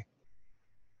forcibly.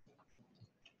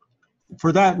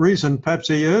 For that reason,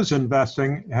 Pepsi is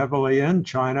investing heavily in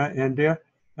China, India,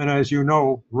 and as you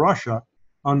know, Russia.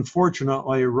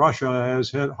 Unfortunately, Russia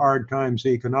has hit hard times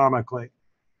economically.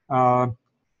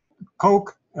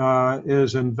 Coke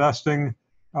is investing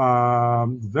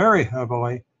very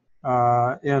heavily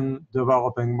in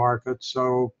developing markets.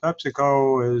 So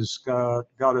PepsiCo has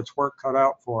got its work cut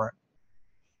out for it.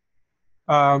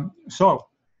 So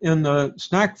in the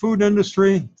snack food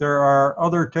industry, there are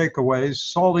other takeaways.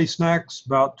 Salty snacks,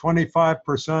 about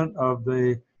 25% of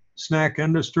the snack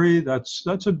industry.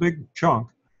 That's a big chunk.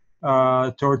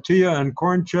 Tortilla and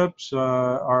corn chips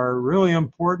are really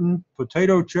important.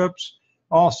 Potato chips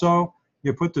also.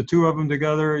 You put the two of them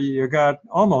together, you got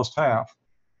almost half.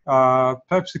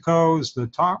 PepsiCo is the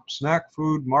top snack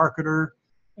food marketer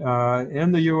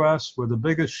in the U.S. with the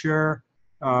biggest share,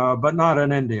 but not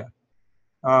in India.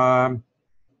 Um,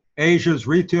 Asia's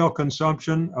retail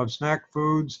consumption of snack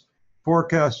foods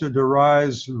forecasted to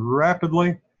rise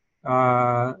rapidly,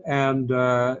 and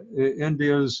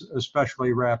India's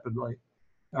especially rapidly.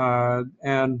 However,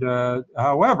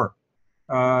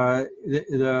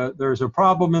 there's a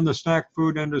problem in the snack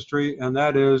food industry, and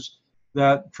that is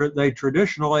that they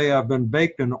traditionally have been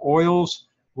baked in oils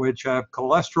which have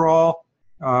cholesterol,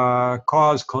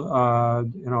 cause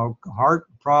heart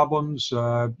problems,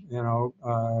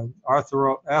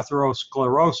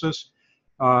 atherosclerosis,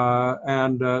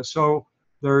 so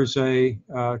there's a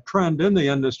trend in the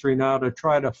industry now to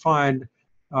try to find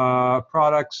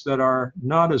products that are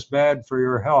not as bad for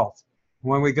your health.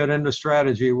 When we get into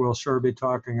strategy, we'll sure be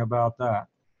talking about that.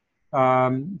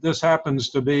 This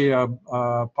happens to be a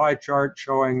pie chart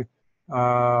showing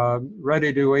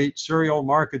ready-to-eat cereal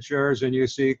market shares, and you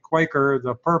see Quaker,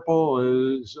 the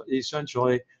purple, is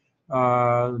essentially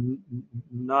not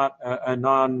a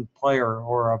non-player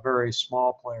or a very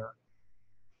small player.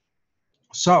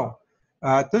 So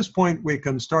at this point, we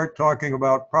can start talking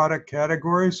about product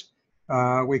categories.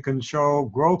 We can show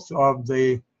growth of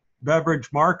the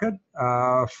beverage market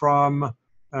from,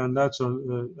 and that's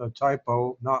a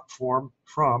typo, not from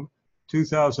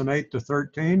 2008 to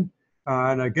 13.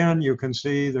 And again, you can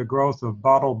see the growth of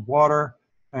bottled water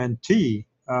and tea,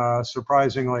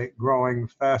 surprisingly growing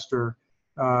faster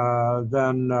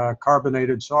than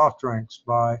carbonated soft drinks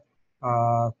by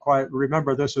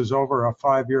remember, this is over a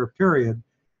 5-year period,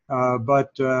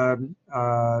 but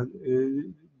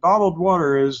bottled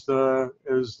water is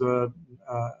the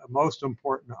most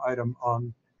important item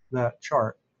on that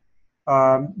chart.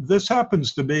 This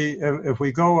happens to be, if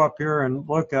we go up here and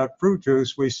look at fruit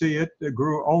juice, we see it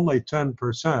grew only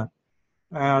 10%.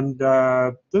 And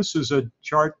this is a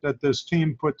chart that this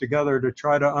team put together to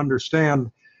try to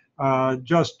understand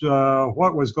just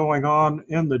what was going on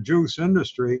in the juice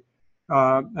industry.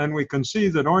 And we can see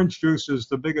that orange juice is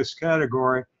the biggest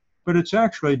category, but it's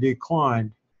actually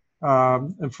declined.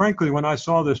 And frankly, when I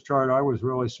saw this chart, I was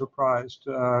really surprised.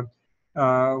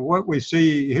 What we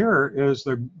see here is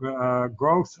the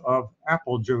growth of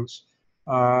apple juice.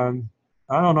 I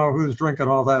don't know who's drinking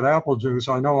all that apple juice.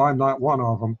 I know I'm not one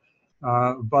of them.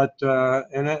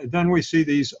 Then we see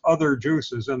these other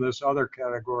juices, and this other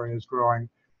category is growing.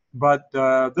 But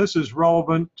this is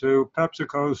relevant to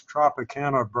PepsiCo's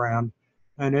Tropicana brand.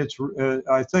 And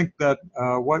I think that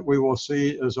what we will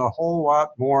see is a whole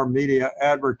lot more media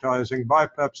advertising by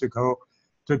PepsiCo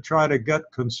to try to get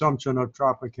consumption of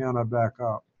Tropicana back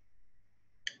up.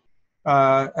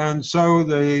 And so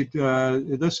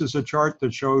this is a chart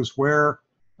that shows where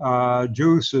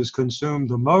juice is consumed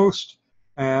the most.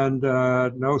 And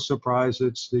no surprise,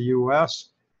 it's the US.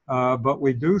 But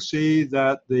we do see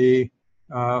that the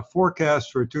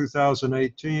forecast for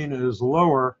 2018 is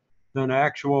lower than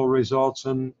actual results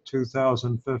in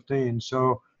 2015.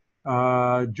 So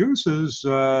juices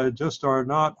just are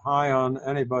not high on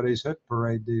anybody's hit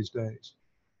parade these days.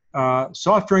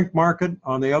 Soft drink market,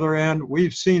 on the other hand,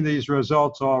 we've seen these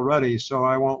results already, so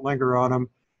I won't linger on them.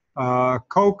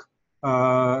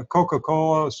 Coca-Cola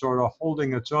sort of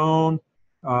holding its own,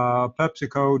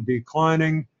 PepsiCo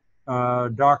declining,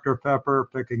 Dr. Pepper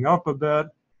picking up a bit.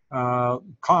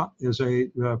 Cott is a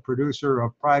producer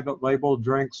of private label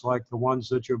drinks like the ones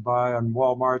that you buy on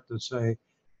Walmart that say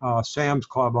Sam's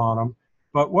Club on them.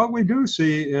 But what we do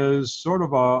see is sort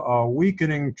of a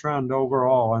weakening trend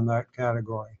overall in that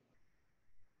category.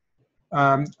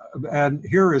 And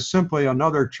here is simply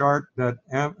another chart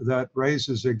that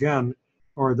raises again,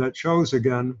 or that shows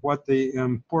again, what the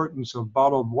importance of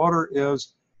bottled water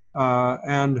is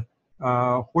and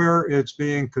where it's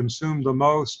being consumed the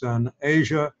most. And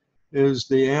Asia is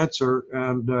the answer,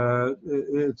 and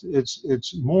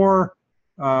it's more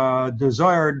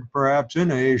desired perhaps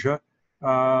in Asia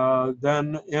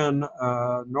than in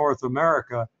North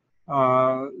America.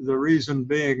 The reason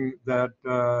being that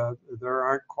there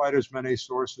aren't quite as many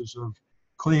sources of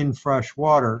clean, fresh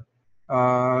water.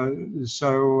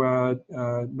 So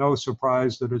no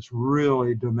surprise that it's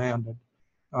really demanded.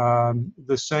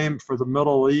 The same for the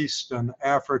Middle East and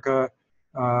Africa.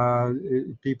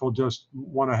 People just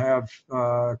want to have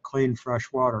clean,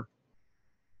 fresh water.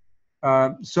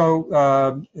 And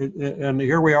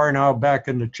here we are now back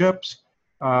in the chips.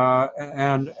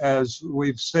 And as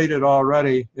we've stated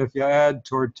already, if you add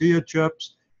tortilla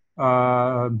chips,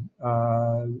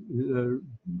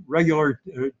 regular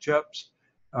chips,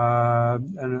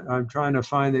 and I'm trying to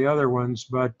find the other ones,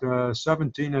 but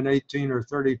 17 and 18 or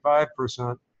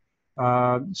 35%.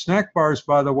 Snack bars,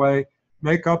 by the way,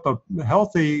 make up a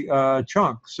healthy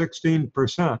chunk,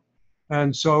 16%.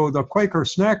 And so the Quaker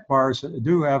snack bars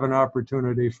do have an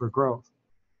opportunity for growth.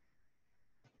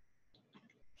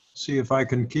 See if I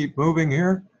can keep moving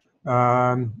here.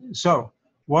 So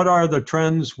what are the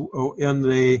trends in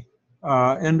the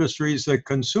industries that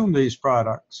consume these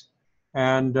products?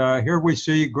 And here we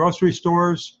see grocery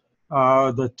stores.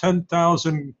 The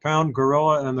 10,000 pound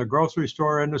gorilla in the grocery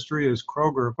store industry is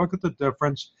Kroger. Look at the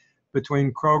difference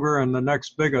between Kroger and the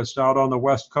next biggest out on the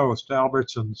West Coast,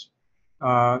 Albertsons.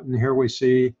 And here we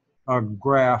see a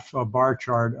graph, a bar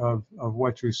chart of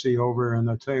what you see over in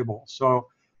the table. So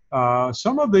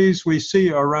some of these we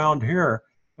see around here.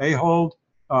 Ahold,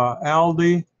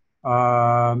 Aldi.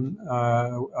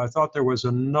 I thought there was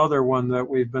another one that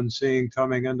we've been seeing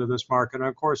coming into this market. And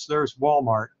of course, there's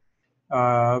Walmart.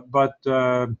 But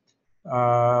the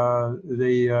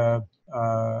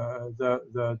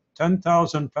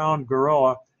 10,000 pound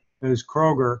gorilla is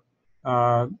Kroger.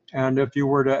 And if you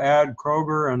were to add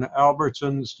Kroger and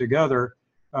Albertsons together,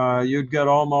 you'd get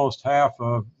almost half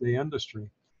of the industry.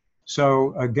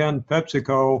 So again,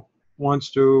 PepsiCo wants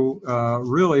to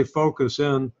really focus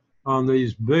in on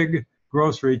these big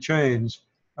grocery chains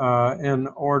in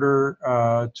order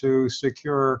to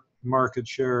secure market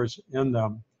shares in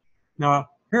them. Now,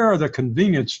 here are the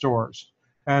convenience stores.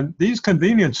 And these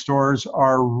convenience stores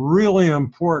are really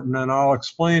important, and I'll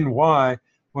explain why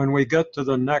when we get to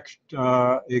the next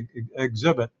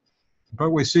exhibit. But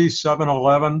we see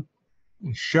 7-Eleven,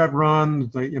 Chevron,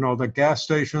 the gas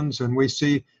stations, and we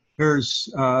see here's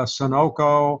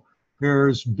Sunoco,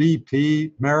 here's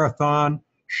BP, Marathon,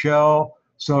 Shell.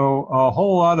 So a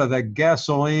whole lot of the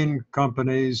gasoline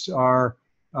companies are,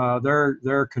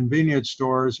 their convenience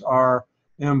stores are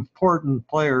important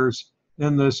players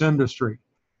in this industry.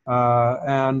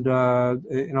 There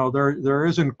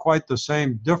isn't quite the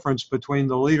same difference between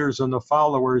the leaders and the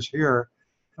followers here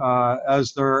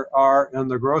as there are in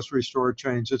the grocery store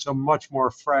chains. It's a much more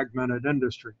fragmented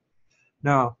industry.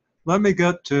 Now, let me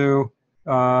get to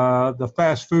the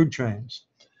fast food chains.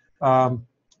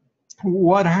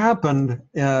 What happened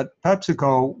at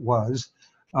PepsiCo was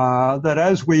that,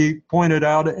 as we pointed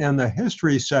out in the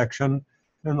history section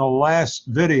in the last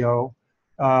video,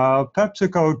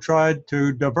 PepsiCo tried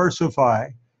to diversify.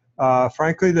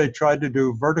 Frankly, they tried to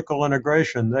do vertical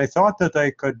integration. They thought that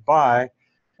they could buy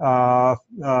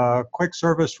quick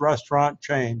service restaurant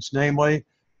chains, namely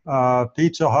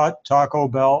Pizza Hut, Taco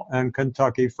Bell, and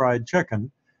Kentucky Fried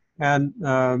Chicken, and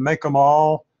make them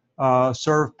all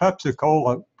serve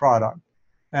Pepsi-Cola product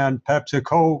and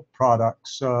PepsiCo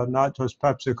products, not just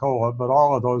Pepsi-Cola, but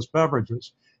all of those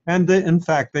beverages. And in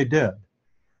fact, they did.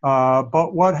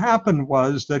 But what happened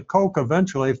was that Coke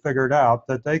eventually figured out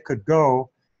that they could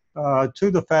go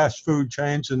to the fast food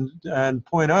chains and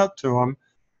point out to them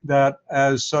that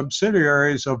as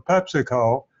subsidiaries of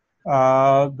PepsiCo,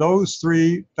 those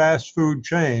three fast food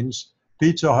chains,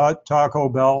 Pizza Hut, Taco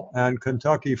Bell, and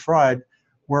Kentucky Fried,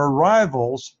 were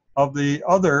rivals of the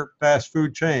other fast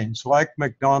food chains like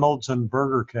McDonald's and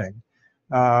Burger King.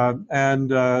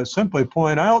 And simply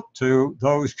point out to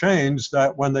those chains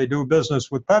that when they do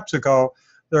business with PepsiCo,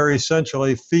 they're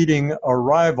essentially feeding a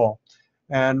rival.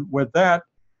 And with that,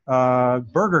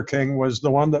 Burger King was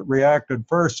the one that reacted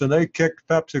first, and they kicked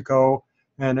PepsiCo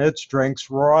and its drinks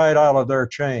right out of their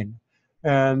chain.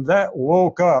 And that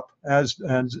woke up, as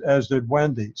did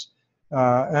Wendy's.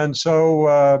 And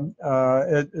so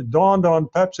it dawned on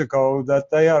PepsiCo that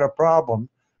they had a problem,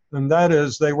 and that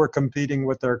is they were competing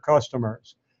with their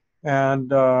customers.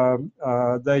 And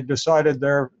they decided,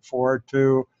 therefore,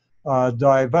 to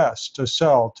divest, to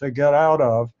sell, to get out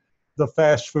of the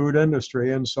fast food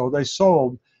industry. And so they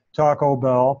sold Taco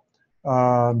Bell,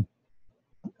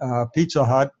 Pizza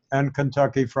Hut, and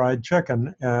Kentucky Fried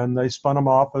Chicken, and they spun them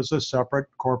off as a separate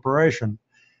corporation.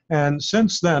 And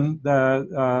since then,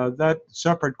 that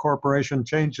separate corporation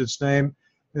changed its name,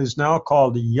 is now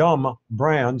called Yum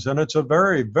Brands, and it's a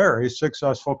very, very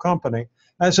successful company,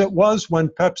 as it was when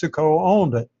PepsiCo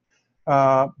owned it.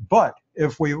 But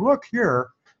if we look here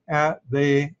at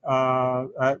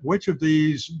at which of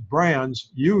these brands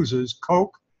uses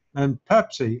Coke and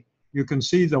Pepsi You can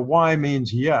see the Y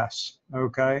means yes,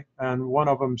 okay? And one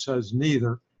of them says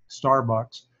neither,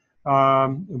 Starbucks.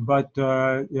 But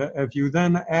if you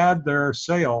then add their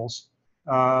sales,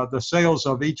 the sales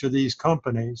of each of these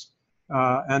companies,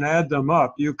 and add them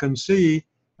up, you can see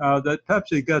that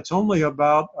Pepsi gets only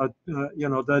about,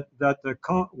 that the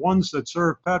ones that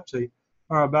serve Pepsi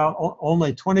are about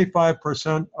only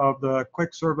 25% of the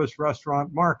quick service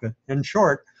restaurant market. In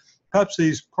short,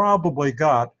 Pepsi's probably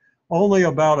got only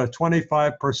about a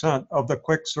 25% of the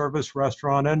quick service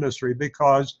restaurant industry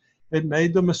because it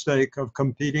made the mistake of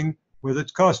competing with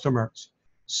its customers.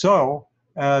 So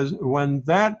as when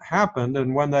that happened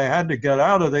and when they had to get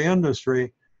out of the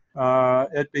industry,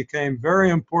 it became very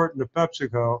important to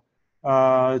PepsiCo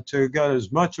to get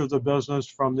as much of the business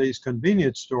from these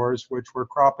convenience stores, which were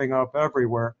cropping up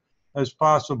everywhere, as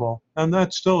possible. And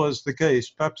that still is the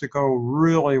case. PepsiCo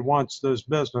really wants this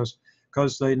business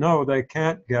because they know they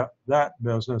can't get that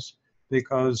business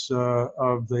because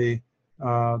of the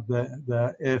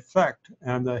effect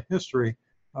and the history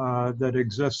that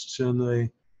exists in the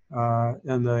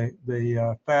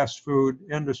fast food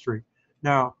industry.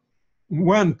 Now,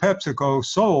 when PepsiCo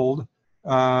sold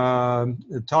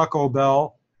Taco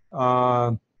Bell,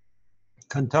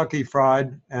 Kentucky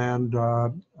Fried, and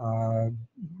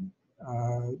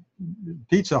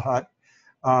Pizza Hut,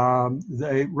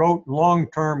 they wrote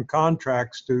long-term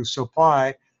contracts to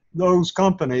supply those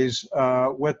companies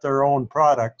with their own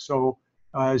products. So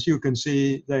as you can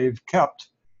see, they've kept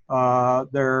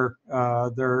their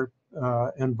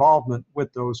involvement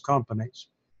with those companies,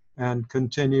 and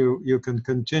you can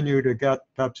continue to get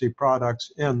Pepsi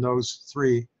products in those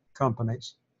three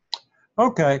companies.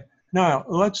 Okay, now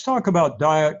let's talk about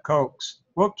Diet Cokes.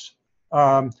 Whoops.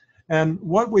 And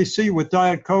what we see with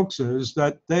Diet Cokes is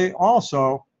that they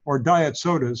also, or Diet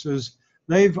Sodas, is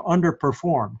they've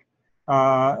underperformed.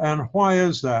 And why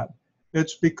is that?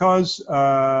 It's because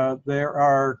there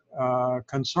are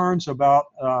concerns about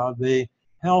the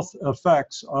health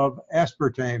effects of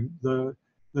aspartame, the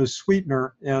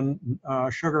sweetener in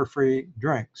sugar-free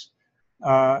drinks.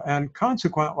 And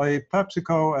consequently,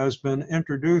 PepsiCo has been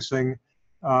introducing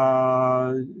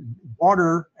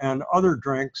water and other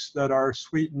drinks that are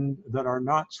sweetened, that are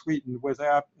not sweetened with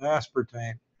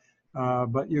aspartame,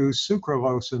 but use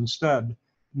sucralose instead.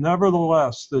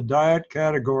 Nevertheless, the diet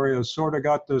category has sort of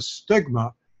got this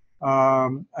stigma.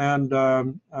 And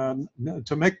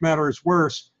to make matters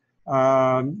worse,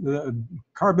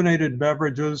 carbonated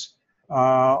beverages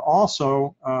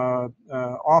also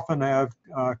often have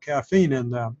caffeine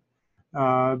in them.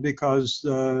 Because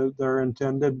they're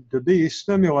intended to be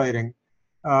stimulating.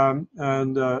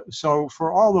 So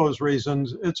for all those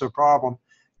reasons, it's a problem.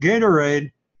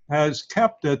 Gatorade has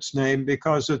kept its name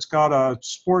because it's got a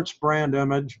sports brand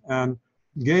image, and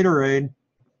Gatorade,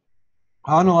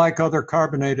 unlike other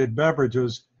carbonated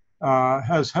beverages,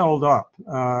 has held up,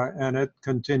 and it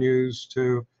continues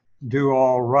to do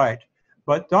all right.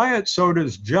 But diet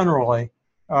sodas generally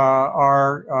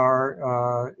are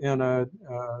in a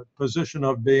position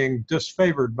of being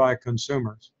disfavored by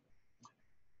consumers.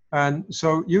 And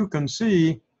so you can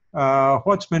see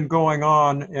what's been going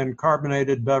on in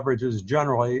carbonated beverages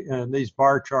generally, and these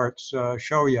bar charts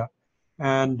show you.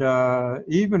 And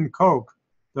even Coke,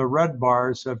 the red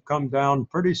bars, have come down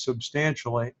pretty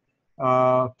substantially.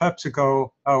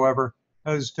 PepsiCo, however,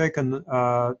 has taken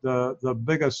the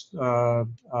biggest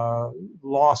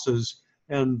losses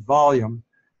in volume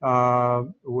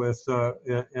in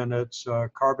its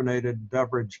carbonated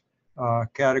beverage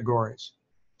categories.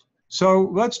 So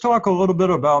let's talk a little bit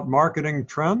about marketing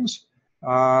trends.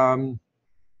 And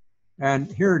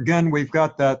here again, we've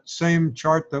got that same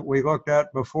chart that we looked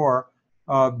at before.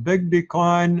 Big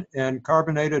decline in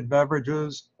carbonated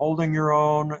beverages, holding your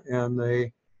own in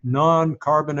the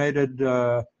non-carbonated,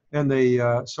 the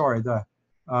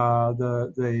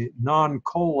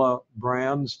non-cola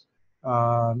brands,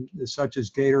 such as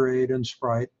Gatorade and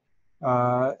Sprite,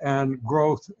 and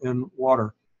growth in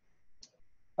water.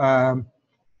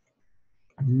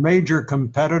 Major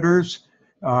competitors,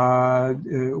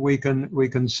 we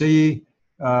can see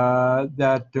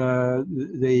that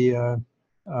the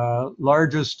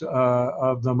largest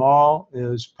of them all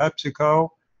is PepsiCo.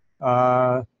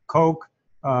 Coke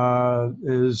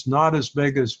is not as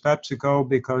big as PepsiCo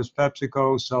because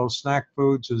PepsiCo sells snack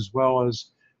foods as well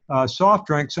as soft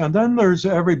drinks. And then there's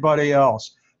everybody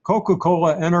else.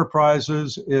 Coca-Cola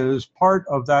Enterprises is part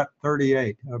of that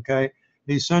 38, okay?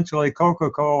 Essentially,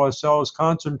 Coca-Cola sells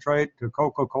concentrate to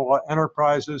Coca-Cola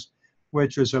Enterprises,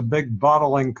 which is a big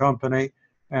bottling company.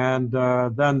 And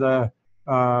then the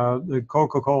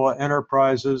Coca-Cola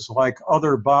Enterprises, like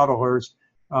other bottlers,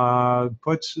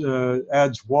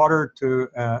 adds water to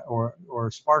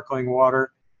or sparkling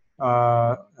water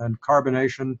and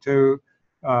carbonation to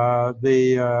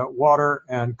the water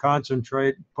and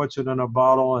concentrate, puts it in a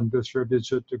bottle and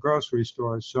distributes it to grocery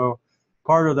stores. So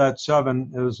part of that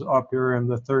 7 is up here in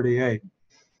the 38.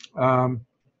 But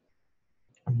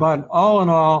all in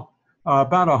all,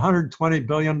 about $120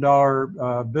 billion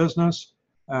business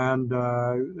and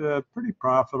pretty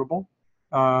profitable.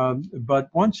 But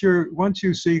once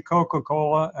you see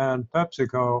Coca-Cola and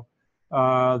PepsiCo,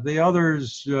 the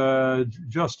others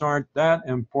just aren't that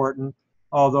important.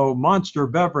 Although Monster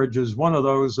Beverage is one of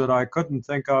those that I couldn't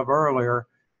think of earlier,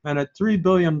 and at $3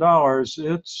 billion,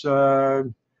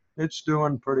 it's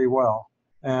doing pretty well.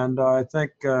 And I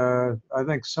think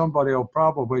somebody will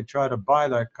probably try to buy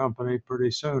that company pretty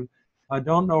soon. I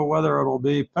don't know whether it'll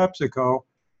be PepsiCo,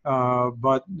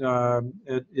 but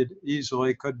it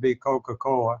easily could be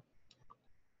Coca-Cola.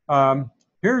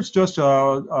 Here's just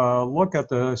a look at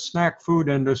the snack food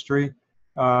industry,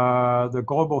 the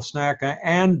global snack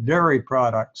and dairy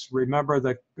products. Remember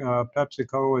that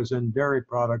PepsiCo is in dairy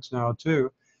products now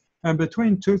too. And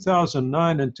between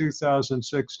 2009 and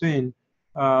 2016,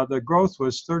 the growth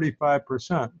was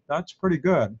 35%. That's pretty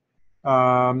good.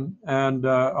 And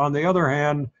on the other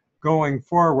hand, going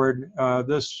forward,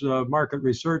 this market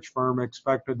research firm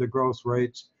expected the growth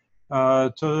rates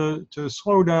to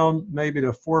slow down maybe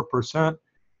to 4%.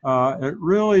 It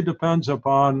really depends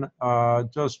upon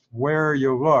just where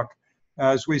you look.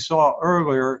 As we saw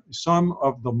earlier, some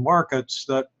of the markets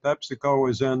that PepsiCo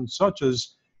is in, such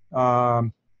as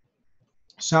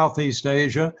Southeast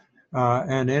Asia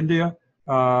and India,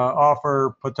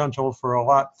 offer potential for a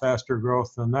lot faster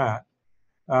growth than that.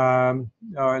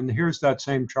 And here's that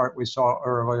same chart we saw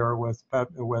earlier with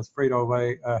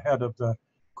Frito-Lay ahead of the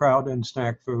crowd in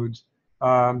snack foods.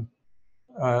 And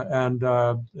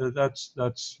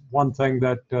that's one thing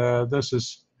that this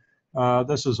is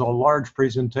a large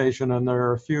presentation, and there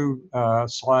are a few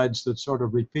slides that sort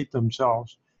of repeat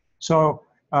themselves. So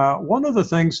one of the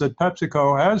things that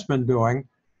PepsiCo has been doing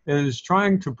is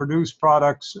trying to produce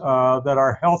products that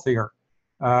are healthier.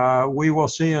 We will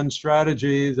see in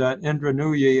strategy that Indra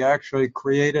Nooyi actually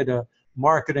created a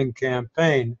marketing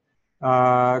campaign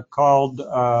called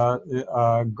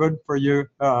Good for You,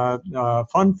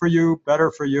 Fun for You,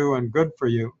 Better for You, and Good for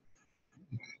You.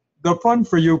 The Fun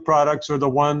for You products are the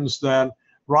ones that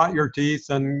rot your teeth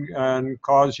and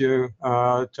cause you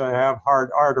to have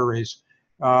hard arteries.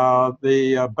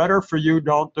 The Better for You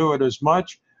don't do it as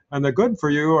much. And the Good for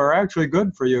You are actually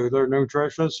good for you. They're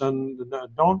nutritious and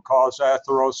don't cause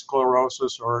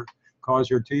atherosclerosis or cause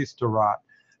your teeth to rot.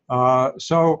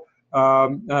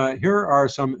 Here are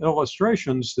some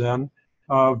illustrations then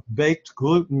of baked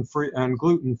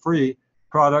gluten-free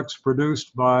products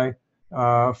produced by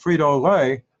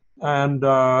Frito-Lay, and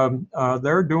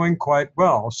they're doing quite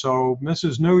well. So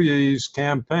Mrs. Nooyi's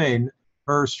campaign,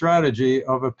 her strategy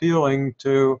of appealing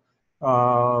to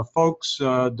folks'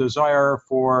 desire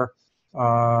for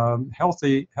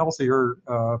healthier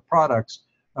products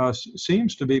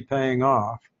seems to be paying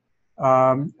off.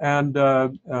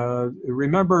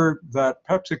 Remember that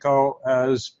PepsiCo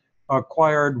has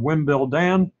acquired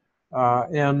Wimbledon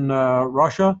in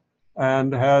Russia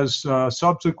and has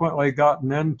subsequently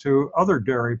gotten into other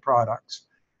dairy products.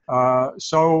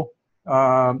 There's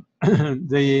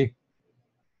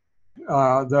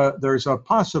a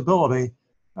possibility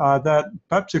that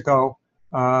PepsiCo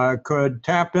could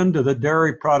tap into the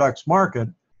dairy products market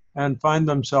and find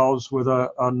themselves with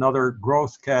another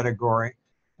growth category.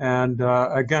 And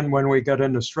again, when we get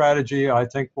into strategy, I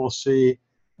think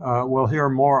we'll hear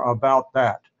more about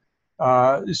that.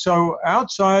 So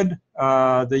outside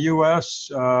the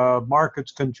US,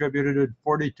 markets contributed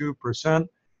 42%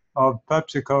 of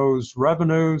PepsiCo's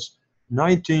revenues,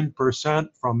 19%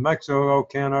 from Mexico,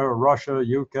 Canada, Russia,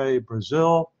 UK,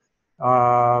 Brazil,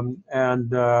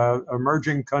 and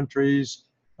emerging countries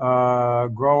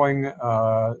growing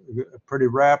pretty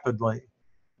rapidly.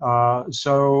 But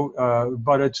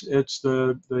it's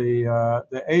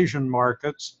the Asian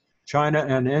markets, China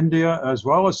and India, as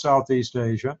well as Southeast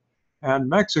Asia and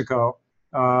Mexico.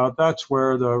 That's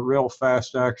where the real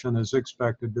fast action is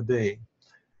expected to be.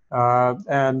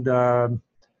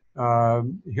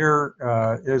 Here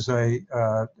is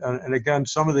and again,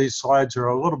 some of these slides are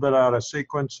a little bit out of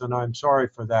sequence, and I'm sorry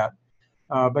for that.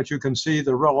 But you can see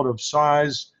the relative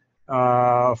size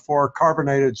for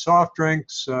carbonated soft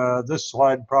drinks. This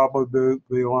slide probably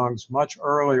belongs much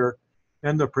earlier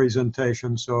in the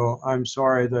presentation, so I'm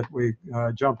sorry that we're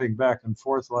jumping back and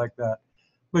forth like that.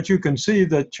 But you can see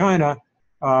that China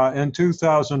in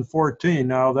 2014,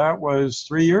 now that was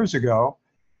 3 years ago,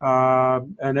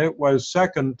 and it was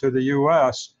second to the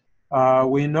U.S.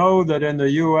 We know that in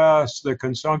the U.S. the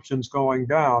consumption's going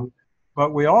down,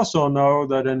 but we also know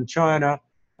that in China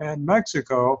and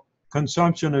Mexico,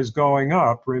 consumption is going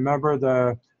up. Remember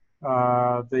the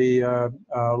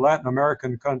Latin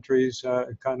American countries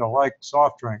kind of like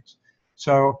soft drinks.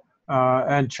 So,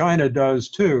 and China does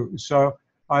too. So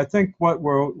I think what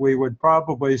we would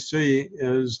probably see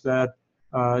is that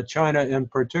China in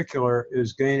particular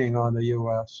is gaining on the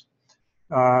US.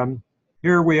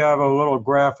 Here we have a little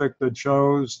graphic that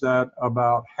shows that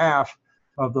about half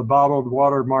of the bottled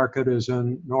water market is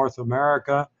in North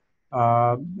America.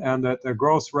 And that the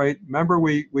growth rate, remember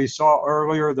we saw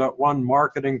earlier that one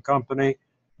marketing company,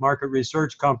 market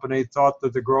research company, thought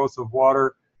that the growth of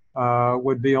water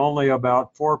would be only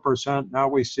about 4%. Now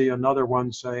we see another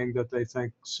one saying that they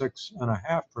think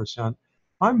 6.5%.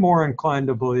 I'm more inclined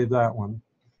to believe that one.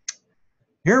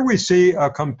 Here we see a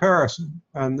comparison,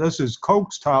 and this is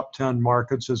Coke's top 10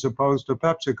 markets as opposed to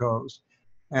PepsiCo's.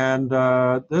 And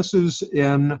this is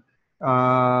in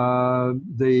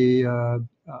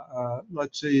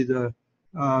let's see, the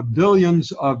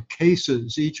billions of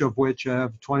cases, each of which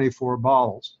have 24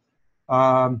 bottles.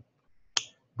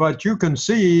 But you can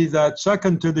see that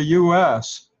second to the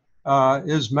US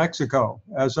is Mexico.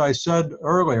 As I said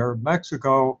earlier,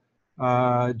 Mexico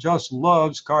just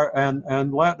loves,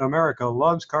 and Latin America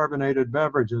loves carbonated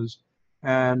beverages,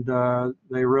 and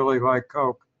they really like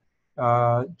Coke.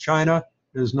 China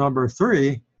is number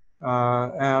 3.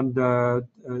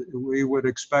 We would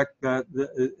expect that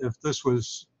if this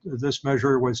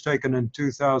measure was taken in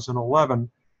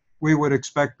 2011, we would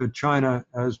expect that China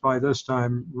has by this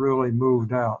time really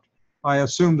moved out. I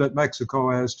assume that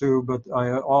Mexico has too, but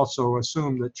I also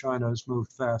assume that China has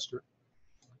moved faster.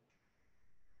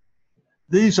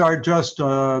 These are just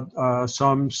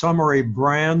some summary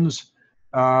brands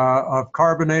of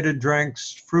carbonated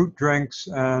drinks, fruit drinks,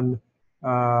 and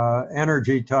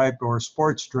energy type or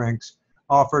sports drinks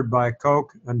offered by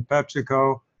Coke and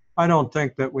PepsiCo. I don't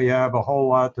think that we have a whole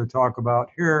lot to talk about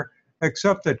here,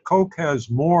 except that Coke has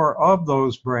more of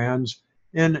those brands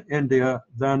in India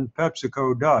than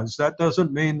PepsiCo does. That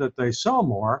doesn't mean that they sell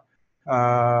more.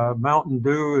 Mountain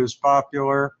Dew is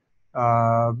popular.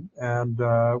 And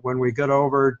when we get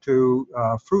over to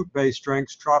fruit-based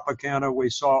drinks, Tropicana,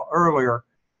 we saw earlier,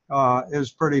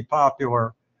 is pretty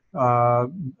popular.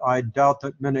 I doubt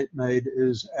that Minute Maid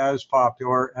is as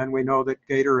popular, and we know that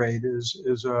Gatorade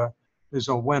is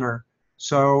a winner.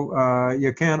 So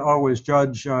you can't always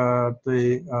judge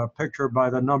the picture by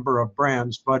the number of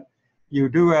brands, but you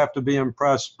do have to be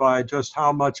impressed by just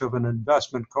how much of an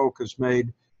investment Coke has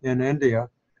made in India.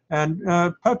 And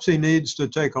Pepsi needs to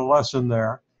take a lesson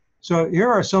there. So here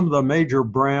are some of the major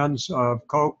brands of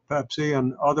Coke, Pepsi,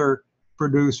 and other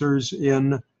producers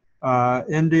in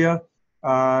India.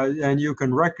 And you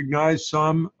can recognize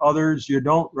some, others you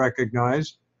don't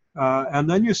recognize. And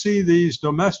then you see these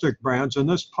domestic brands, and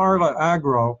this Parla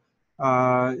Agro,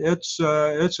 it's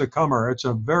a comer. It's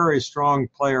a very strong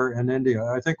player in India.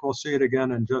 I think we'll see it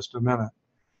again in just a minute.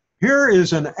 Here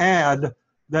is an ad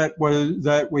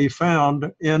that we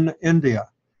found in India.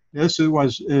 This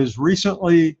is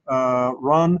recently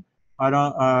run.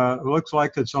 It looks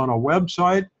like it's on a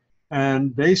website.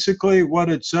 And basically what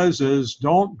it says is,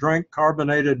 don't drink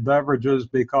carbonated beverages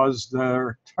because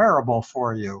they're terrible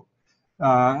for you.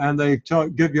 And they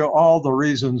give you all the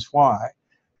reasons why.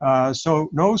 So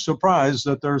no surprise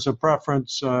that there's a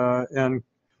preference in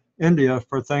India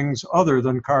for things other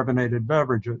than carbonated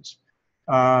beverages.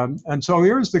 And so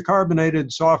here's the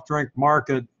carbonated soft drink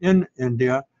market in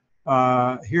India.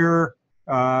 Here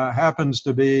happens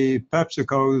to be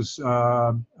PepsiCo's,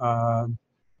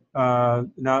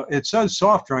 now it says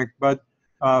soft drink, but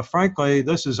frankly,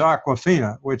 this is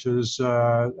Aquafina, which is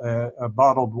a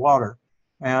bottled water.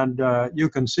 And you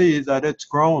can see that it's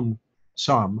grown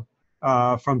some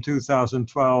from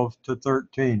 2012 to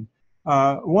 13.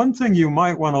 One thing you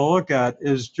might want to look at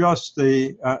is just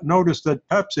notice that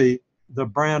Pepsi, the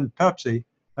brand Pepsi,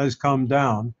 has come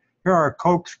down. Here are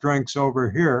Coke's drinks over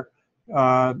here.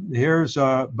 Here's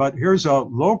a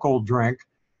local drink,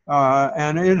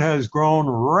 and it has grown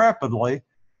rapidly,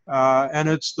 and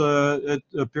it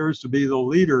appears to be the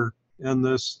leader in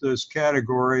this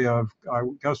category of, I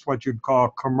guess, what you'd call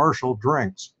commercial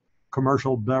drinks,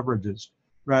 commercial beverages,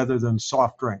 rather than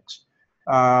soft drinks.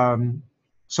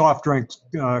 Soft drinks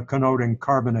connoting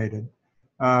carbonated.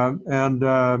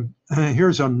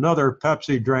 Here's another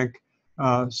Pepsi drink,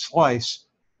 Slice.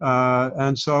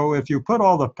 And so if you put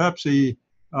all the Pepsi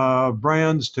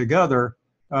brands together,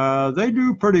 they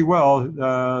do pretty well.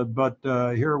 But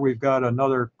here we've got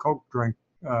another Coke drink.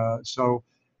 So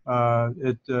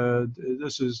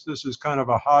This is kind of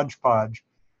a hodgepodge,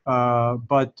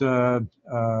 but the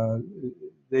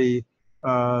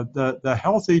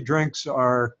healthy drinks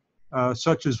are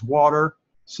such as water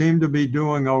seem to be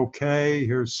doing okay.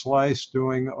 Here's Slice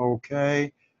doing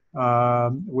okay.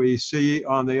 We see,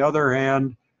 on the other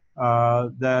hand,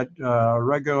 that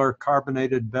regular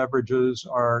carbonated beverages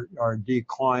are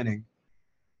declining.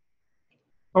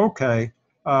 Okay,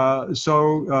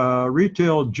 so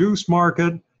retail juice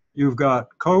market, you've got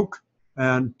Coke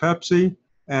and Pepsi,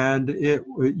 and it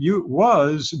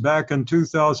was back in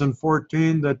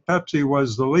 2014 that Pepsi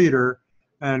was the leader,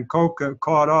 and Coke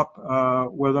caught up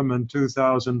with them in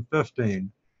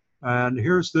 2015. And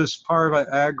here's this Parla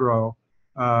Agro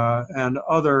and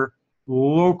other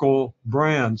local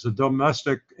brands, the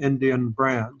domestic Indian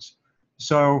brands.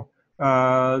 So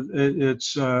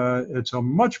it's a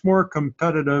much more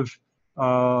competitive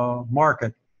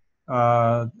market.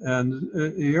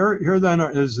 And here then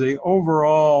is the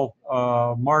overall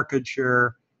market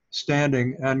share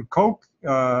standing. And Coke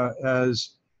has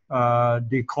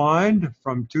declined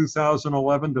from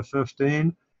 2011 to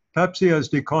 15. Pepsi has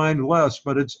declined less,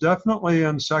 but it's definitely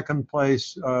in second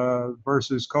place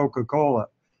versus Coca-Cola.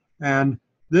 And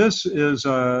this is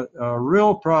a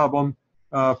real problem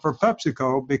for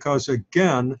PepsiCo because,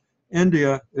 again,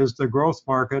 India is the growth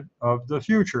market of the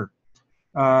future.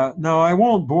 Now, I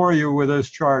won't bore you with this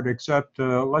chart except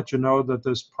to let you know that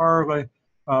this Parle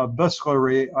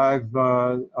Biscuiterie,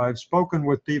 I've spoken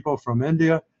with people from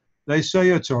India. They say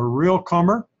it's a real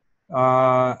comer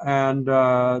and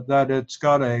that it's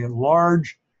got a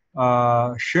large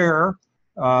share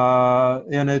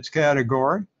in its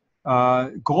category.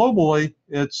 Globally,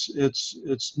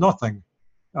 it's nothing,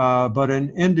 but in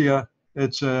India,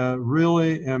 it's a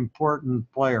really important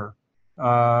player.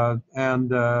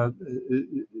 And I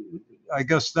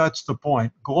guess that's the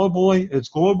point. Globally, it's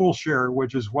global share,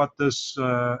 which is what this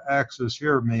axis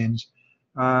here means.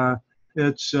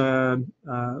 Let's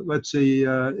see,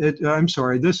 I'm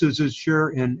sorry, this is its share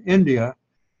in India,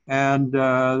 and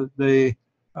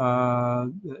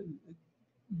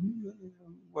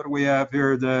what do we have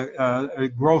here? The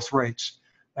growth rates.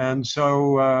 And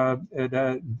so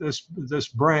this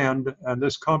brand and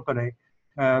this company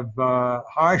have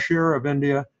high share of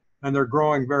India, and they're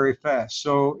growing very fast.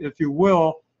 So if you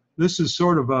will, this is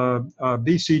sort of a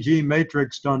BCG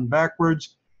matrix done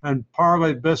backwards, and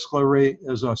Parle Biscuiterie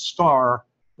is a star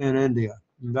in India.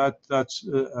 And that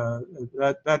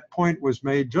point was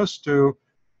made just to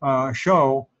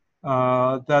show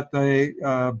that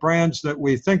the brands that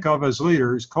we think of as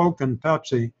leaders, Coke and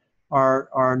Pepsi,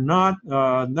 are not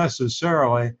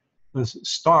necessarily the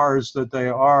stars that they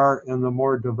are in the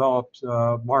more developed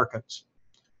markets.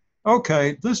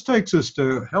 Okay, this takes us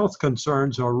to health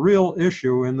concerns, a real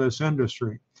issue in this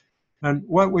industry. And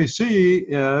what we see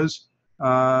is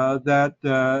that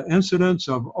incidence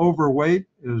of overweight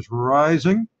is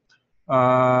rising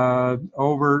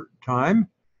over time,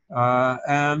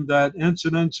 and that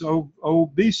incidence of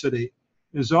obesity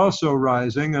is also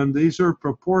rising, and these are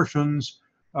proportions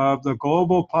of the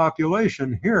global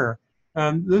population here.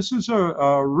 And this is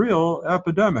a real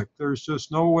epidemic. There's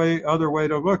just no other way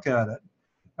to look at it.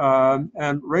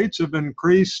 And rates have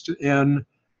increased in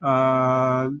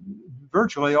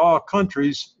virtually all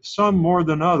countries, some more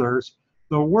than others.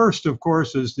 The worst, of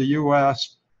course, is the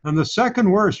US. And the second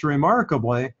worst,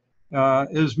 remarkably,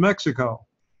 is Mexico.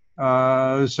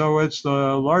 So it's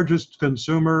the largest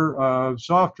consumer of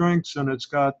soft drinks, and it's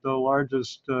got the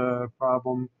largest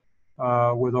problem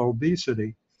with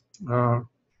obesity.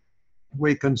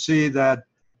 We can see that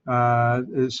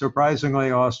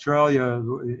surprisingly, Australia,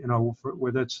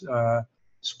 with its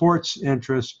sports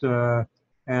interest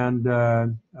and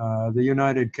the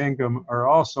United Kingdom are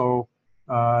also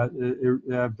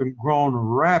have been grown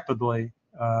rapidly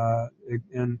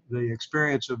in the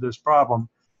experience of this problem.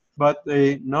 But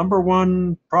the number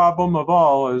one problem of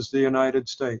all is the United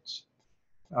States.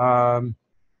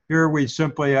 Here we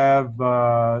simply have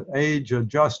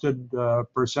age-adjusted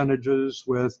percentages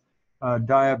with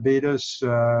diabetes.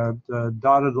 The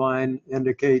dotted line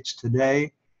indicates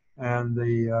today, and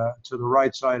to the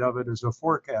right side of it is a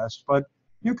forecast. But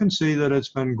you can see that it's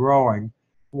been growing.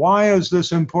 Why is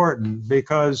this important?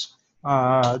 Because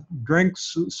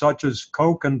drinks such as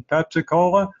Coke and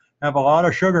Pepsi-Cola have a lot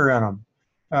of sugar in them.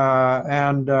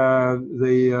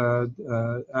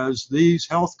 As these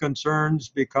health concerns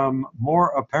become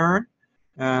more apparent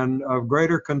and of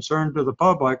greater concern to the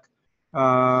public,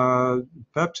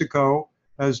 PepsiCo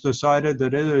has decided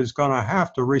that it is going to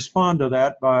have to respond to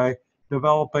that by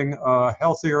developing a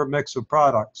healthier mix of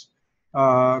products.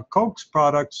 Coke's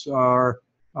products are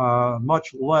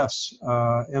much less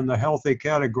in the healthy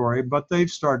category, but they've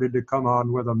started to come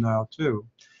on with them now too.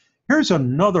 Here's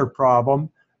another problem,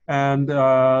 and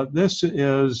this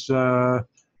is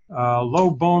low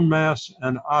bone mass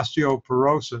and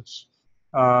osteoporosis.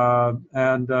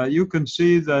 You can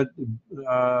see that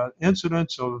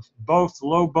incidence of both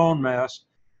low bone mass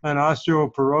and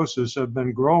osteoporosis have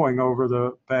been growing over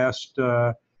the past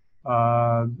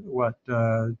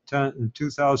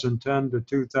 2010 to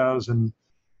 2000.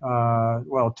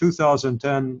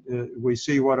 2010, we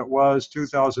see what it was.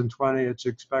 2020, it's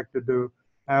expected to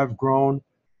have grown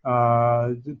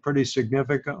pretty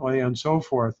significantly, and so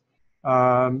forth.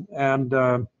 It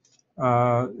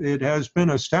has been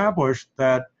established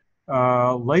that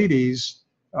ladies'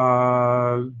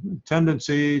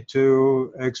 tendency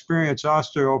to experience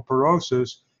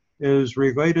osteoporosis is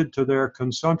related to their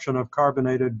consumption of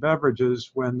carbonated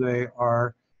beverages when they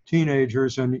are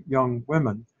teenagers and young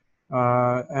women.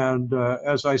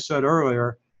 As I said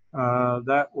earlier,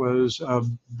 that was a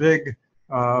big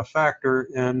factor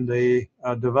in the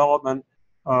development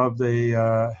of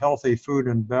the healthy food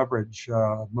and beverage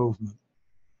movement.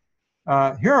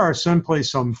 Here are simply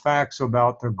some facts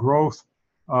about the growth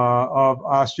of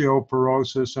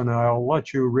osteoporosis, and I'll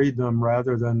let you read them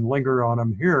rather than linger on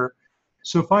them here.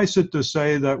 Suffice it to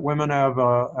say that women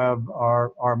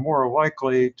are more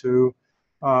likely to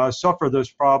suffer this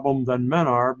problem than men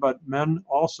are, but men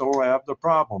also have the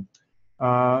problem.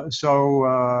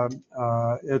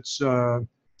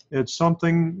 It's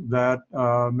something that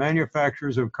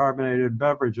manufacturers of carbonated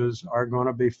beverages are going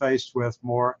to be faced with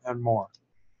more and more.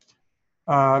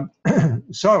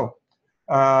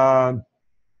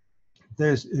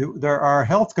 There are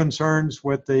health concerns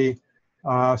with the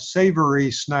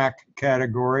savory snack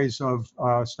categories of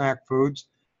snack foods.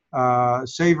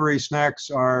 Savory snacks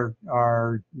are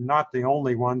not the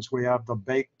only ones. We have the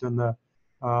baked and the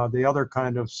other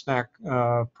kind of snack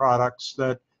products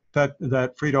that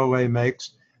Frito-Lay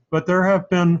makes. But there have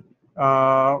been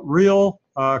real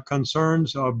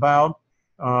concerns about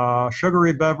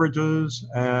sugary beverages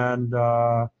and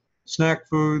snack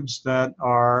foods that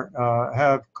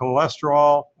have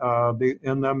cholesterol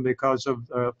in them because of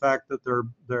the fact that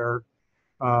they're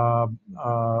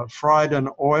fried in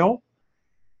oil.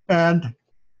 And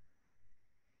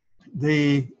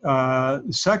the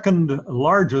second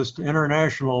largest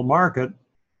international market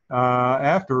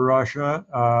after Russia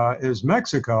is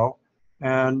Mexico,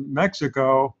 and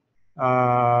Mexico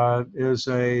is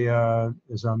a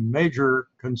major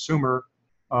consumer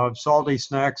of salty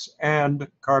snacks and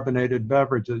carbonated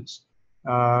beverages,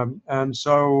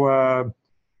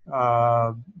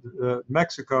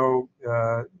 Mexico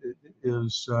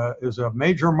is a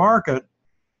major market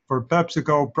for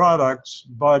PepsiCo products,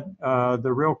 but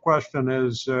the real question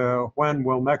is when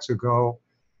will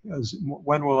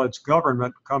its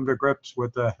government come to grips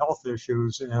with the health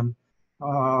issues in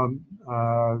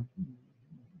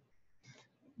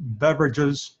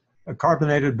beverages,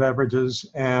 carbonated beverages,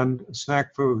 and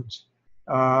snack foods.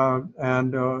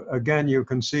 Again, you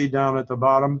can see down at the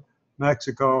bottom,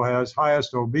 Mexico has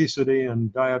highest obesity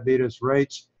and diabetes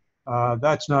rates.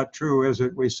 That's not true, is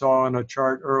it? We saw in a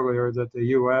chart earlier that the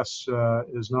US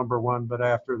is #1, but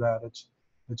after that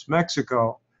it's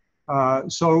Mexico.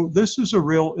 So this is a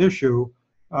real issue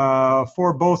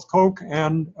for both Coke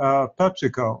and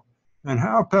PepsiCo. And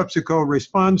how PepsiCo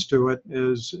responds to it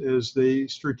is the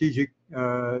strategic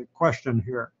question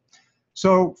here.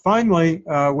 So finally,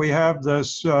 we have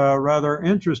this rather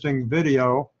interesting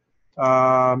video,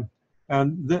 or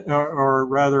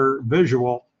rather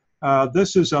visual.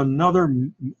 This is another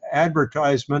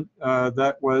advertisement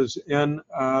that was in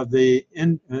the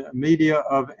media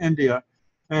of India.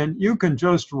 And you can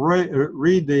just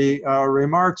read the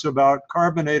remarks about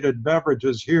carbonated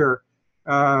beverages here.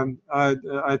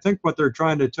 I think what they're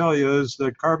trying to tell you is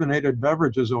that carbonated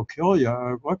beverages will kill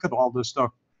you. Look at all this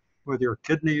stuff with your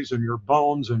kidneys and your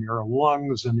bones and your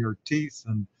lungs and your teeth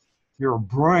and your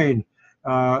brain.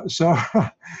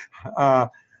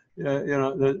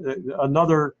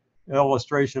 Another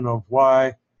illustration of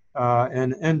why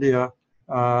in India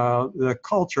the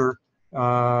culture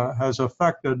has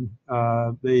affected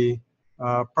the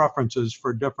preferences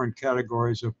for different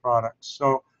categories of products.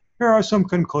 So here are some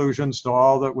conclusions to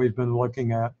all that we've been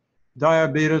looking at.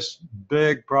 Diabetes,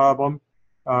 big problem.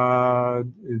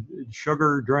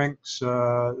 Sugar drinks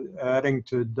adding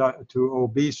to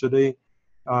obesity.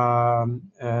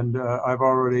 I've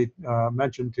already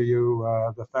mentioned to you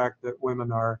the fact that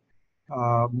women are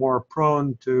more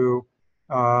prone to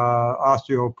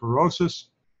osteoporosis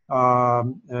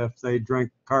if they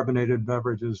drink carbonated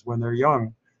beverages when they're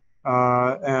young.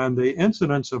 And the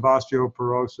incidence of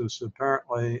osteoporosis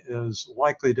apparently is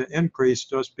likely to increase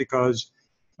just because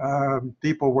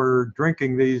people were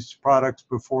drinking these products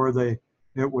before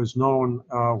it was known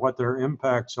what their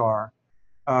impacts are.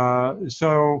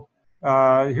 So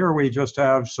here we just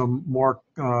have some more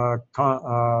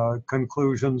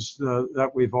conclusions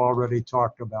that we've already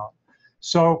talked about.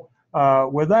 So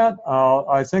with that,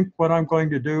 I think what I'm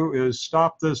going to do is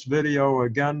stop this video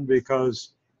again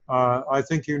because I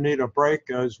think you need a break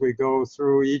as we go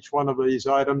through each one of these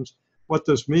items. What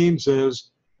this means is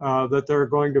that there are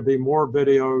going to be more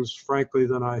videos, frankly,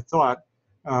 than I thought.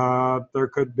 There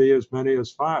could be as many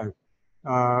as 5.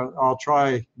 I'll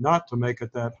try not to make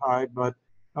it that high, but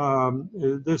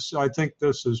I think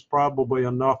this is probably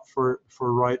enough for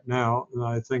right now. And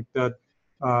I think that,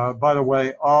 by the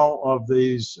way, all of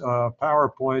these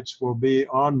PowerPoints will be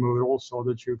on Moodle so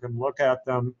that you can look at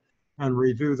them and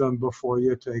review them before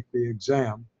you take the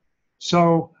exam.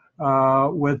 So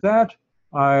with that,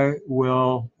 I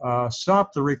will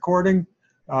stop the recording,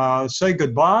 say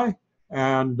goodbye,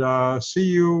 and see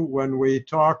you when we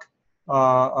talk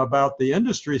about the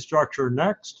industry structure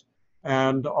next,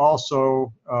 and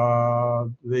also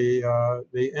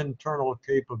the internal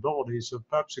capabilities of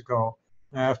PepsiCo.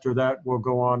 After that, we'll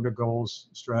go on to goals,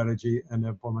 strategy, and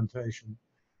implementation.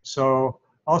 So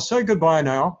I'll say goodbye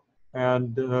now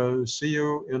and see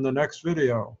you in the next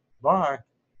video. Bye.